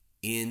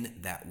in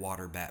that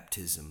water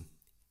baptism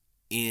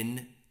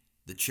in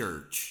the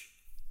church,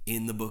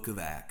 in the book of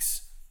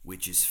Acts,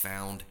 which is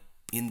found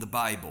in the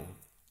Bible,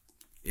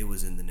 it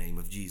was in the name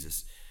of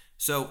Jesus.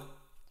 So,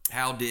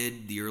 how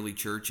did the early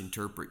church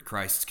interpret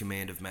Christ's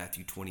command of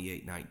Matthew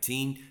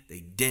 28:19? They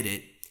did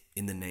it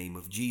in the name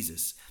of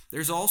Jesus.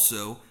 There's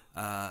also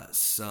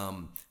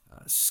some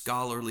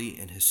scholarly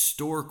and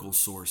historical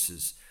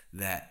sources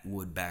that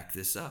would back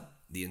this up.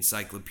 The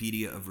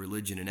Encyclopedia of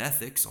Religion and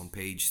Ethics on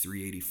page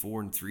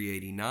 384 and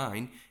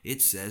 389,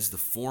 it says the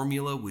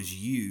formula was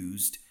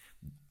used,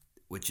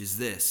 which is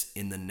this,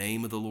 in the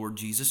name of the Lord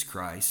Jesus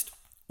Christ,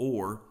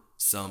 or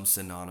some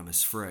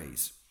synonymous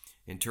phrase.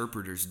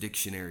 Interpreter's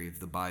Dictionary of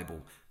the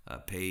Bible,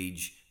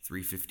 page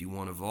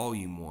 351 of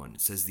volume 1,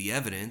 it says the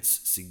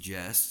evidence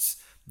suggests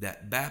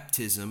that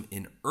baptism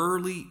in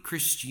early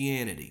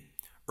Christianity,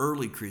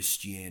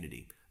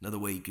 another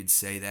way you could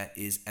say that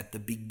is at the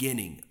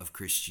beginning of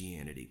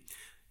Christianity.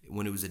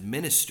 When it was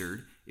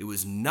administered, it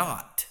was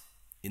not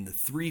in the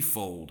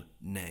threefold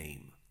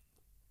name,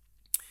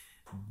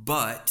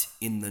 but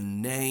in the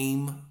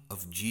name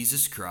of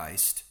Jesus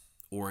Christ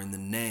or in the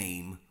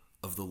name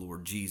of the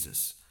Lord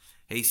Jesus.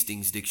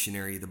 Hastings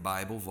Dictionary of the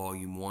Bible,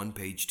 volume 1,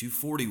 page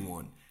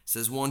 241,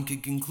 says one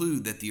could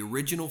conclude that the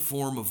original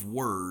form of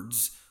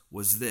words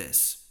was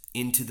this,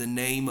 into the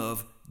name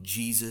of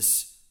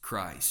Jesus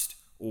Christ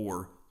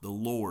or the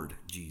Lord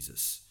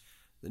Jesus.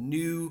 The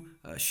new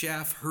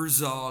Schaff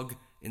Herzog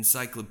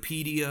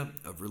Encyclopedia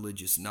of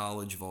Religious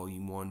Knowledge,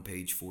 volume 1,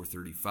 page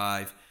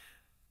 435,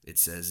 it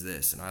says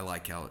this, and I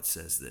like how it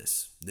says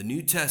this. The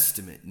New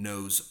Testament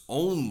knows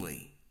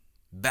only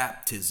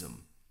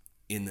baptism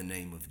in the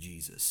name of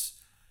Jesus.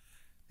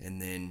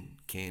 And then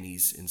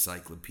Canny's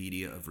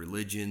Encyclopedia of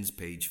Religions,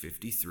 page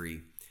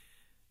 53.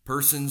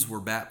 Persons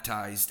were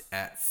baptized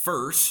at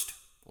first,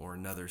 or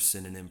another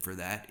synonym for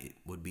that, it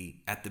would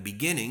be at the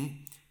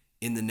beginning,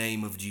 in the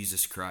name of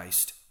Jesus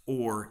Christ,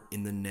 or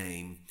in the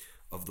name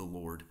of the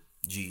Lord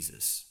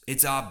Jesus.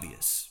 It's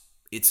obvious.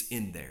 It's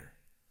in there.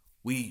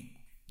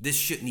 This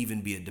shouldn't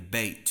even be a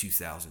debate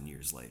 2,000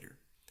 years later.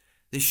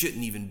 This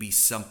shouldn't even be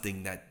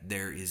something that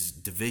there is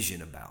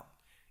division about.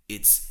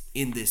 It's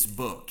in this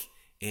book,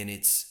 and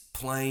it's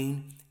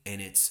plain,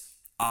 and it's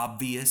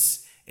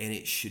obvious, and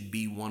it should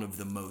be one of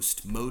the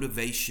most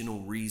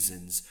motivational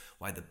reasons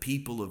why the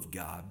people of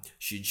God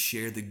should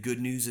share the good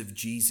news of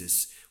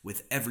Jesus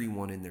with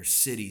everyone in their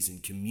cities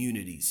and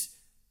communities,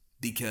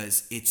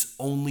 because it's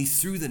only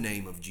through the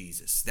name of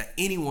Jesus that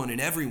anyone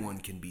and everyone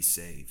can be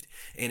saved.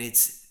 And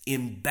it's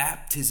in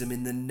baptism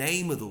in the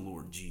name of the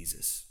Lord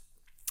Jesus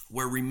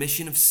where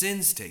remission of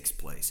sins takes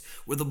place,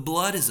 where the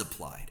blood is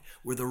applied,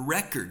 where the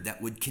record that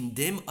would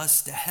condemn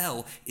us to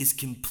hell is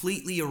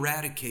completely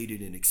eradicated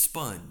and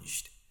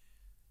expunged.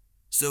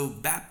 So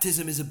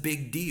baptism is a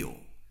big deal,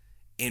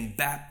 and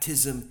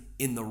baptism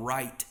in the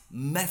right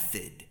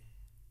method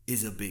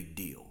is a big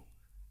deal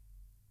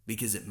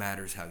because it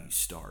matters how you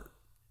start.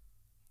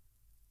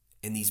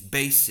 And these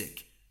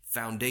basic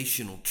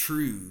foundational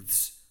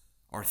truths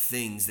are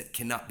things that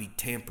cannot be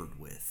tampered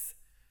with.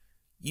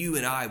 You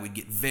and I would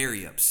get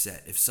very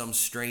upset if some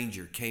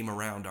stranger came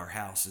around our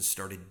house and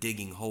started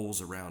digging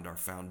holes around our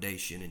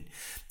foundation and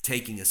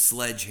taking a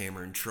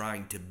sledgehammer and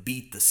trying to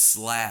beat the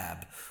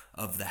slab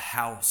of the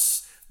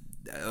house,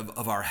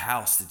 of our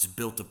house that's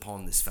built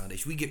upon this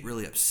foundation. We get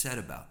really upset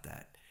about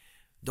that.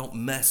 Don't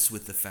mess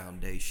with the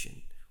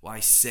foundation. Well, I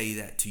say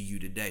that to you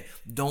today.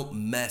 Don't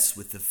mess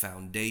with the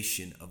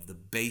foundation of the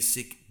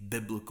basic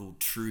biblical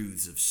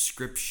truths of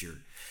Scripture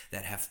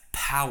that have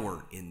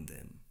power in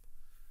them.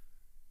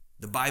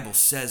 The Bible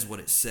says what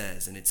it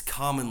says, and it's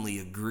commonly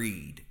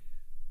agreed,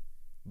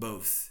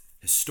 both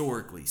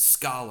historically,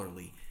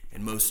 scholarly,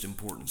 and most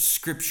important,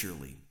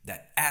 scripturally,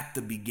 that at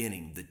the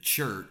beginning, the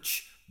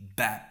church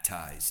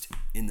baptized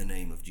in the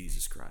name of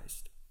Jesus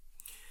Christ.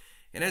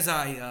 And as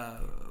I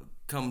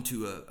come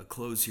to a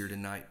close here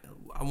tonight,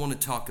 I want to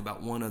talk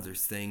about one other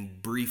thing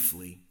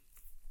briefly,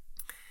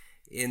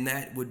 and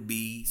that would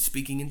be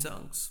speaking in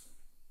tongues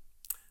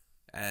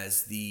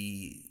as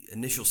the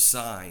initial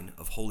sign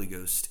of Holy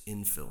Ghost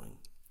infilling.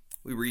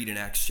 We read in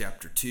Acts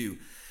chapter 2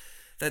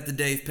 that the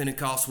day of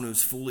Pentecost, when it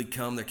was fully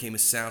come, there came a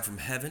sound from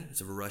heaven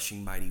as of a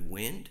rushing mighty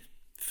wind,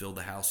 filled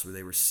the house where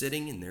they were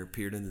sitting, and there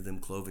appeared unto them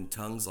cloven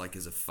tongues like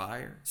as of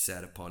fire,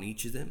 sat upon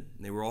each of them.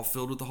 And they were all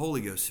filled with the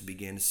Holy Ghost and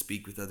began to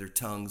speak with other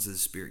tongues as the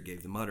Spirit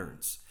gave them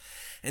utterance.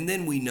 And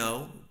then we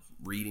know,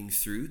 reading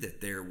through,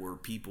 that there were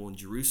people in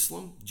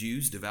Jerusalem,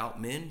 Jews,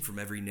 devout men from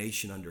every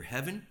nation under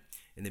heaven,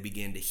 and they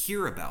began to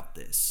hear about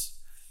this.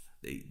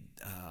 They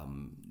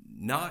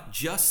not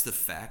just the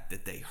fact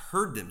that they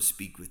heard them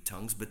speak with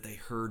tongues, but they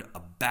heard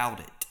about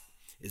it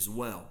as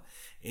well.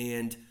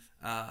 And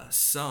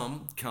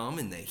some come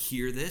and they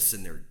hear this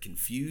and they're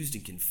confused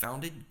and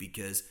confounded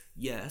because,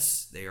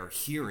 yes, they are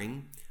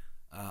hearing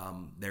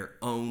their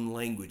own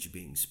language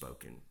being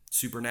spoken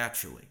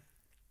supernaturally.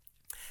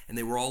 And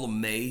they were all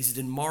amazed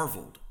and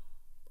marveled.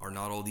 Are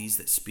not all these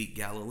that speak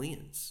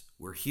Galileans?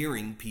 We're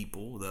hearing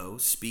people, though,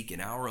 speak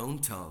in our own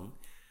tongue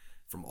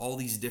from all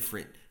these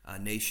different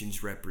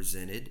nations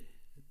represented.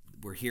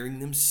 We're hearing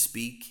them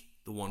speak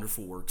the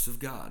wonderful works of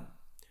God.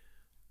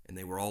 And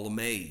they were all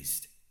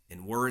amazed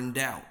and were in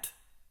doubt,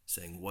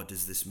 saying, what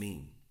does this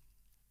mean?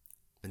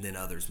 And then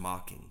others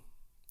mocking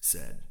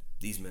said,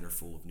 these men are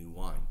full of new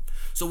wine.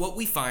 So what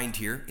we find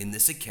here in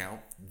this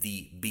account,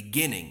 the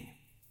beginning,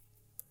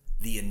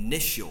 the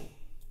initial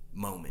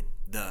moment,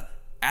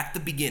 at the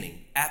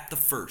beginning, at the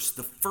first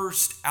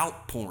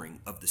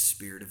outpouring of the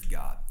Spirit of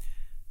God,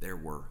 there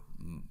were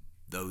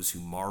those who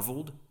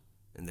marveled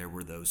and there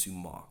were those who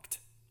mocked.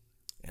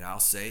 And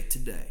I'll say it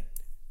today,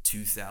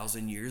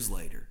 2,000 years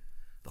later,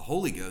 the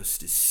Holy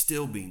Ghost is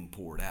still being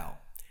poured out,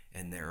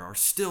 and there are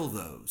still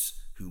those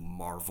who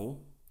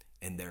marvel,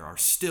 and there are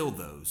still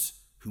those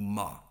who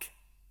mock.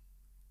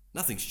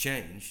 Nothing's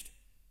changed.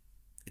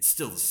 It's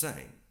still the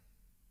same.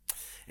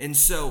 And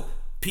so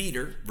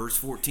Peter, verse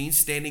 14,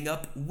 standing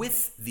up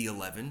with the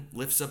 11,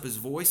 lifts up his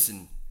voice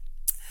and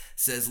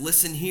says,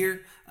 listen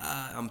here,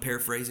 I'm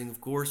paraphrasing, of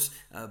course,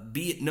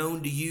 be it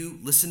known to you,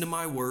 listen to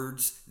my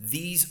words,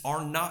 these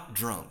are not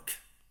drunk.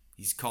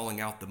 He's calling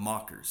out the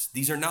mockers.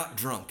 These are not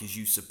drunk as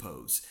you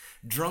suppose.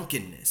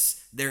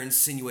 Drunkenness, they're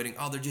insinuating,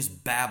 they're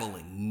just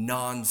babbling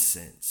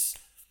nonsense.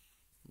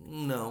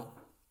 No,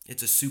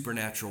 it's a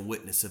supernatural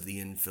witness of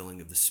the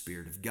infilling of the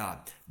Spirit of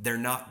God. They're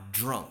not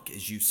drunk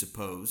as you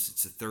suppose.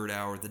 It's the third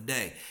hour of the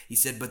day. He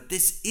said, but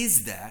this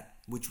is that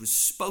which was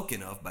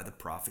spoken of by the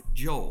prophet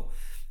Joel.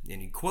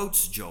 And he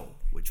quotes Joel,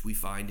 which we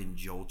find in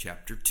Joel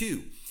chapter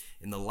 2.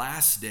 In the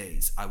last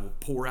days, I will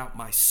pour out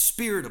my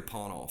Spirit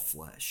upon all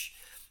flesh.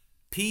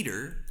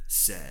 Peter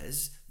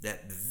says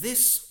that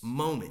this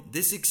moment,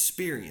 this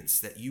experience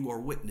that you are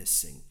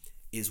witnessing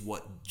is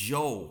what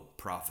Joel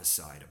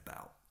prophesied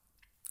about.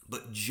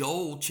 But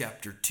Joel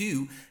chapter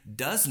 2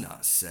 does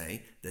not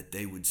say that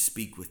they would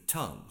speak with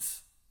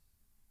tongues.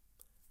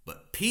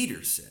 But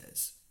Peter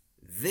says,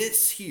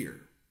 this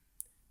here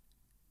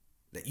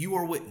that you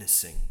are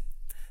witnessing,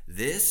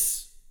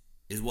 this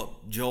is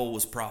what Joel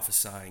was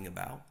prophesying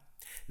about.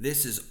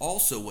 This is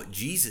also what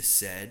Jesus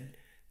said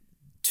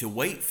to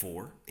wait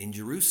for in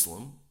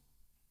Jerusalem.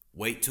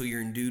 Wait till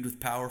you're endued with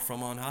power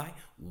from on high.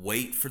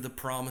 Wait for the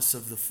promise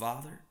of the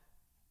Father.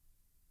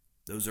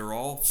 Those are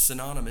all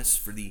synonymous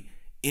for the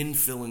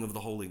infilling of the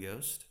Holy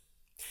Ghost.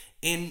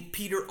 And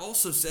Peter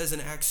also says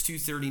in Acts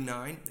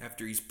 2:39,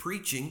 after he's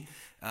preaching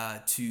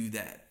to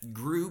that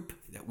group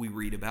that we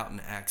read about in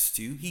Acts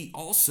 2, he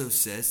also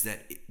says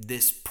that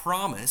this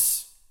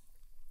promise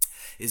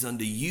is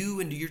unto you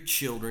and to your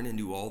children and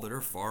to all that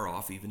are far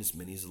off, even as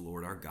many as the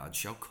Lord our God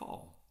shall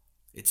call.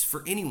 It's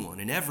for anyone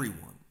and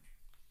everyone.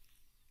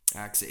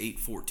 Acts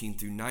 8:14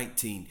 through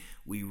 19,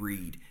 we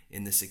read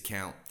in this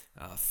account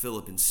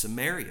Philip in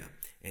Samaria,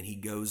 and he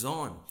goes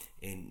on,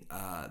 and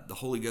the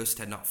Holy Ghost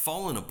had not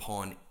fallen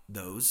upon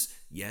those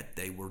yet.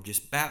 They were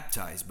just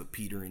baptized, but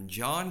Peter and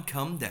John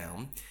come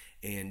down,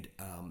 and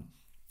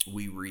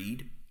we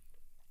read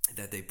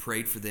that they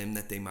prayed for them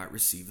that they might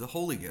receive the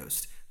Holy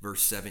Ghost.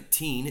 Verse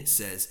 17, it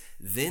says,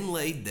 then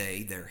laid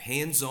they their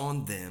hands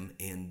on them,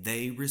 and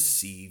they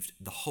received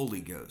the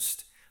Holy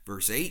Ghost.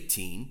 Verse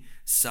 18,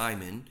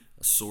 Simon,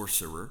 a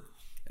sorcerer,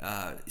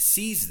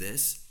 sees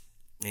this,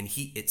 and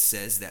it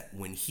says that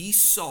when he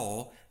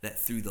saw that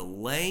through the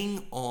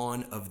laying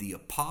on of the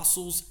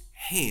apostles'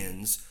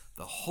 hands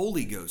the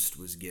Holy Ghost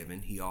was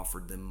given, he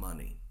offered them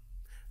money.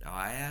 Now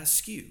I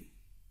ask you,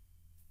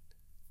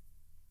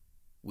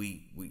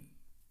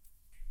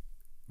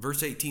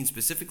 verse 18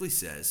 specifically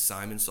says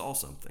Simon saw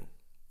something,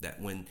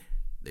 that when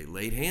they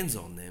laid hands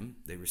on them,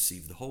 they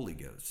received the Holy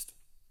Ghost.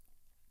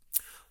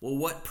 Well,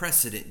 what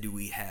precedent do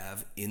we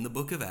have in the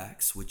book of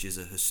Acts, which is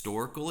a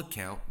historical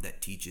account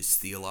that teaches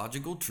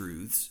theological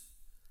truths?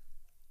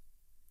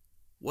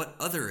 What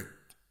other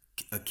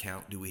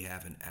account do we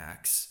have in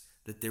Acts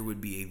that there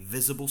would be a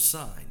visible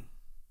sign?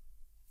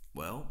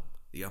 Well,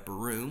 the upper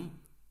room,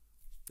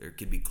 there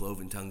could be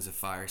cloven tongues of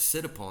fire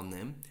sit upon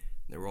them.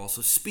 They were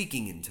also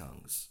speaking in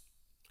tongues.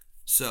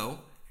 So,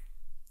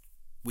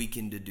 we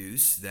can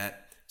deduce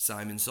that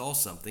Simon saw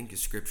something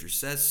because Scripture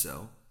says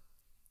so.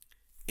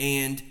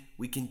 And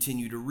we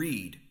continue to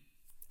read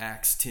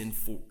Acts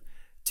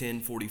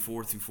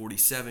 10:44 through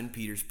 47.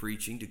 Peter's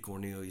preaching to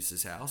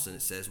Cornelius' house, and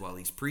it says, while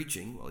he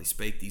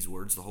spake these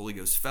words, the Holy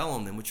Ghost fell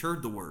on them which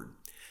heard the word.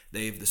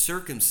 They of the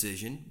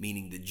circumcision,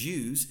 meaning the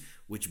Jews,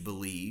 which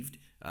believed,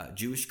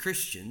 Jewish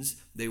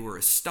Christians, they were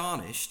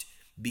astonished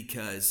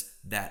because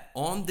that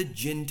on the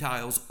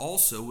Gentiles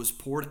also was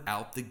poured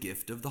out the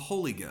gift of the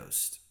Holy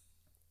Ghost.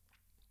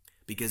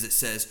 Because it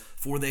says,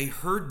 for they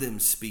heard them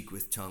speak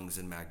with tongues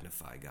and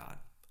magnify God.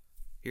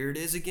 Here it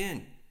is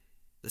again,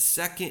 the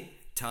second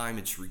time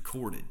it's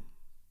recorded.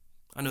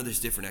 I know there's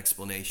different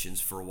explanations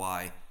for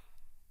why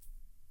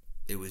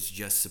it was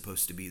just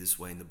supposed to be this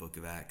way in the book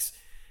of Acts,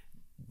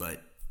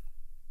 but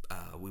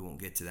we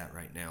won't get to that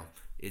right now.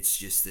 It's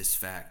just this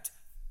fact.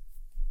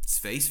 It's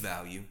face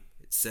value.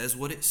 It says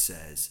what it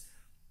says.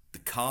 The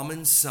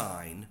common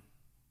sign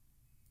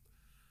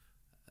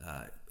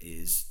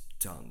is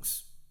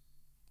tongues.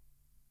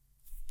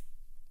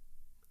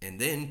 And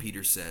then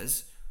Peter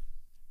says,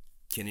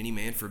 can any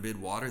man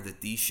forbid water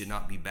that these should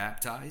not be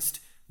baptized,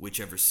 which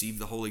have received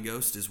the Holy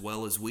Ghost as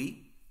well as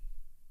we?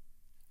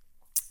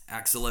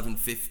 Acts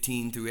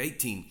 11:15 through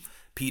 18.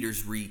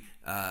 Peter's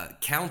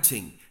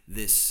recounting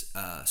this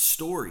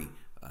story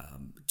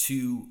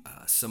to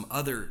some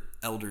other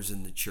elders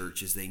in the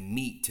church as they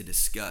meet to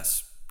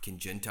discuss, can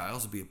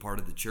Gentiles be a part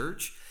of the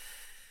church?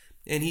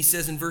 And he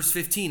says in verse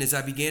 15, as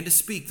I began to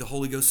speak, the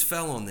Holy Ghost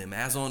fell on them,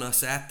 as on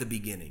us at the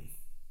beginning.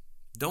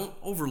 Don't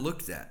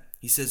overlook that.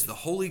 He says the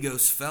Holy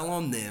Ghost fell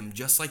on them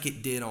just like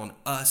it did on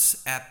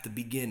us at the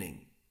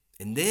beginning.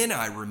 And then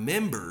I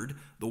remembered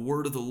the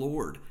word of the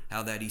Lord,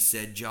 how that he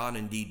said, John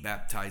indeed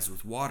baptized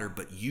with water,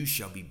 but you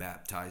shall be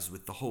baptized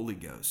with the Holy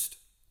Ghost.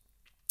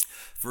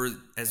 For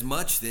as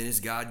much then as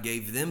God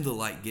gave them the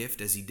like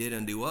gift as he did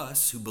unto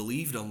us, who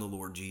believed on the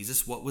Lord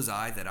Jesus, what was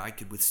I that I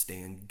could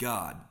withstand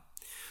God?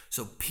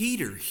 So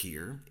Peter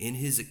here, in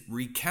his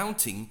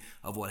recounting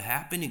of what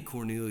happened in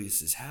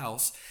Cornelius'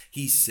 house,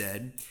 he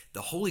said,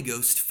 the Holy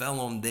Ghost fell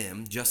on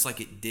them just like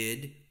it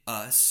did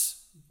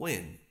us.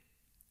 When?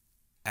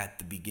 At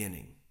the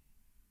beginning.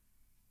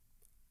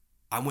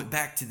 I went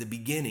back to the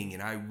beginning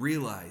and I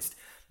realized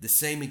the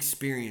same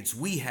experience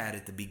we had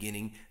at the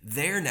beginning,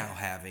 they're now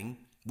having,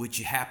 which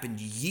happened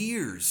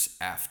years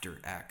after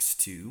Acts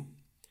 2.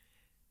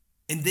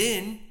 And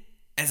then,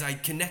 as I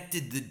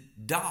connected the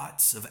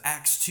dots of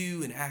Acts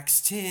 2 and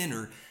Acts 10,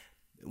 or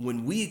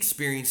when we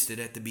experienced it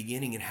at the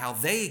beginning and how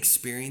they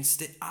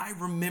experienced it, I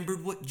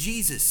remembered what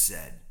Jesus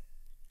said,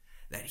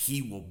 that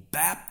he will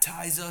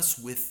baptize us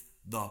with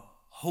the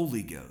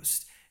Holy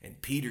Ghost.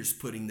 And Peter's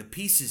putting the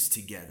pieces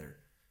together.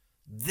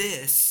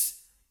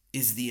 This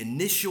is the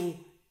initial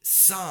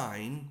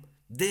sign.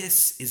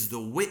 This is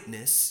the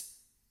witness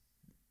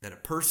that a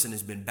person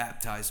has been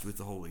baptized with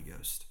the Holy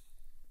Ghost.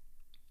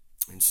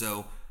 And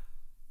so,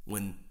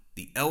 when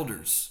the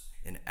elders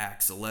in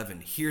Acts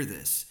 11 hear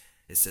this,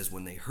 it says,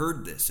 when they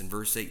heard this, in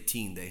verse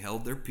 18, they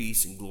held their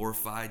peace and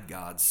glorified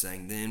God,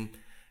 saying, then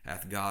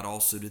hath God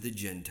also to the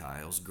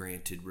Gentiles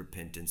granted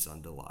repentance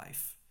unto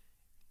life.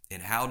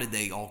 And how did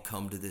they all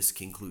come to this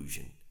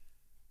conclusion?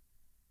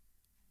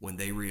 When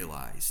they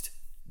realized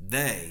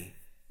they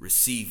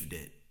received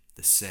it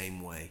the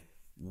same way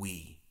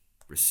we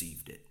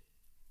received it.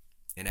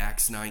 In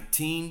Acts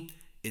 19,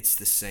 it's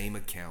the same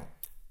account.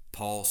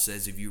 Paul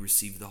says, if you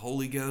receive the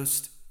Holy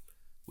Ghost,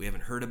 we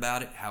haven't heard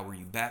about it. How were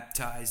you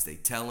baptized? They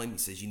tell him, he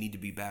says, you need to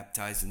be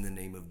baptized in the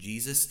name of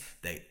Jesus.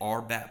 They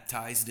are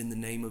baptized in the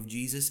name of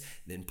Jesus.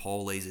 Then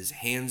Paul lays his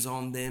hands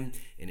on them,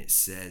 and it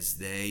says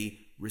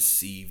they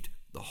received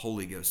the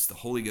Holy Ghost. The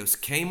Holy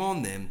Ghost came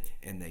on them,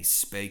 and they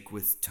spake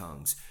with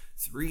tongues.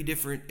 3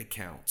 different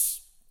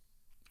accounts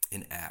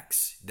in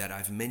Acts that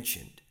I've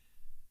mentioned.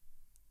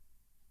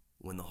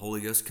 When the Holy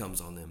Ghost comes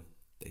on them,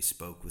 they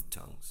spoke with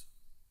tongues.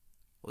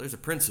 Well, there's a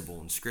principle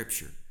in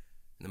Scripture.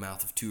 In the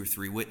mouth of 2 or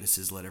 3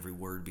 witnesses, let every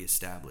word be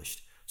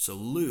established. So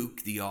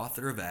Luke, the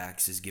author of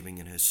Acts, is giving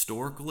an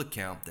historical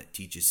account that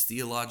teaches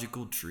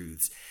theological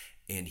truths,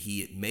 and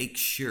he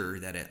makes sure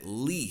that at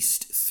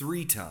least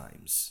 3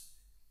 times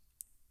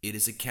it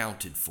is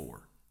accounted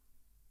for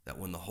that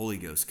when the Holy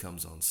Ghost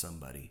comes on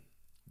somebody,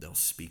 they'll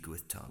speak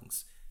with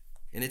tongues.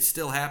 And it's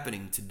still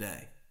happening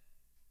today.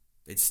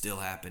 It's still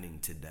happening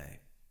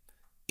today.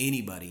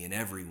 Anybody and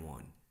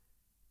everyone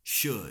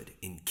should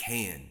and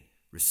can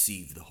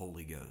receive the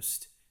Holy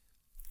Ghost.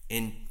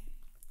 And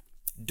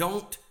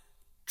don't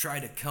try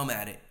to come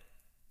at it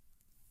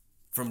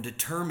from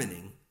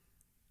determining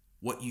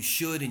what you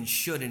should and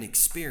shouldn't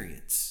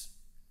experience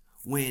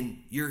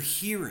when you're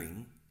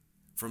hearing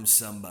from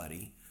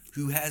somebody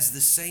who has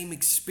the same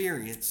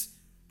experience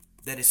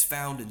that is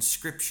found in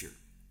Scripture.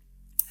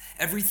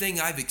 Everything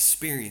I've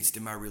experienced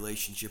in my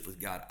relationship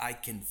with God, I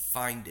can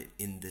find it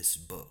in this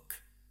book.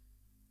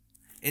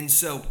 And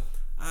so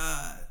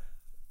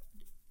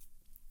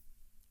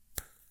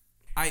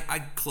I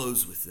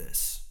close with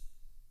this.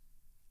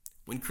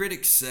 When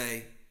critics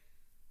say,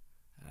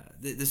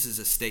 this is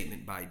a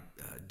statement by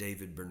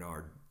David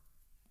Bernard.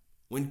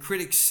 When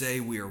critics say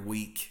we are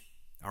weak,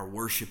 our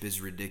worship is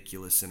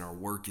ridiculous, and our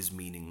work is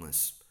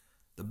meaningless,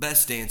 the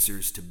best answer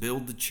is to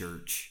build the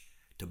church,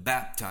 to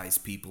baptize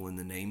people in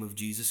the name of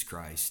Jesus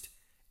Christ,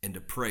 and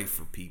to pray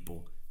for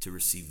people to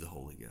receive the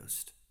Holy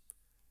Ghost.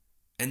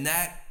 And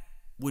that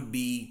would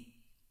be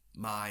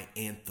my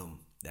anthem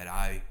that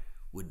I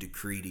would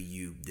decree to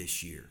you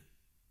this year.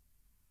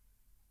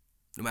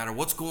 No matter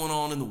what's going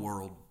on in the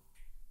world,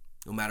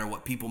 no matter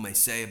what people may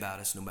say about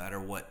us, no matter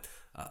what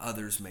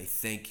others may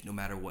think, no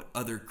matter what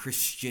other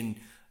Christian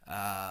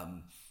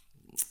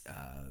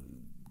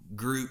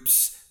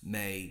groups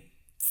may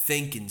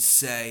think and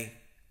say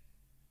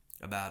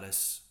about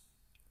us,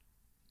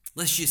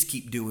 let's just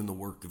keep doing the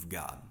work of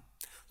God.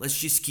 Let's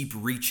just keep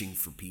reaching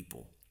for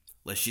people.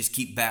 Let's just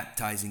keep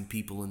baptizing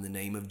people in the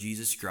name of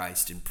Jesus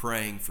Christ and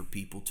praying for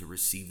people to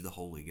receive the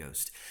Holy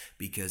Ghost,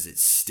 because it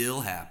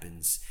still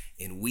happens,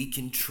 and we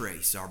can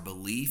trace our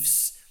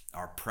beliefs,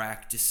 our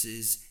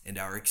practices, and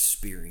our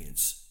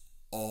experience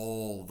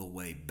all the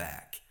way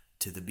back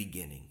to the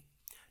beginning.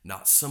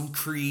 Not some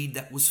creed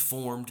that was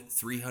formed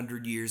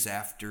 300 years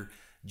after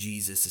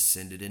Jesus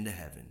ascended into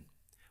heaven.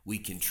 We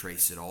can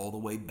trace it all the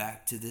way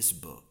back to this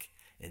book,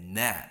 and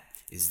that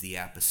is the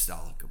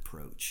apostolic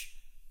approach.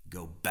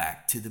 Go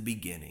back to the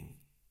beginning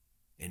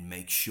and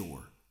make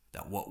sure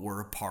that what we're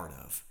a part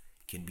of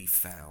can be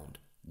found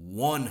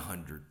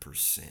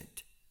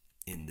 100%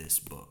 in this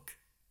book.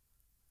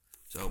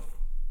 So,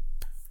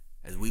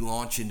 as we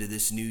launch into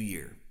this new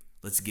year,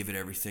 let's give it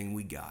everything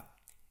we got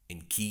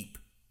and keep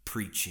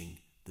preaching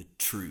the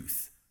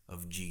truth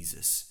of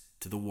Jesus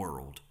to the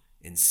world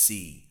and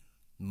see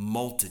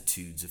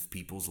multitudes of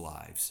people's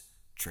lives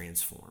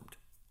transformed.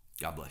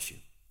 God bless you.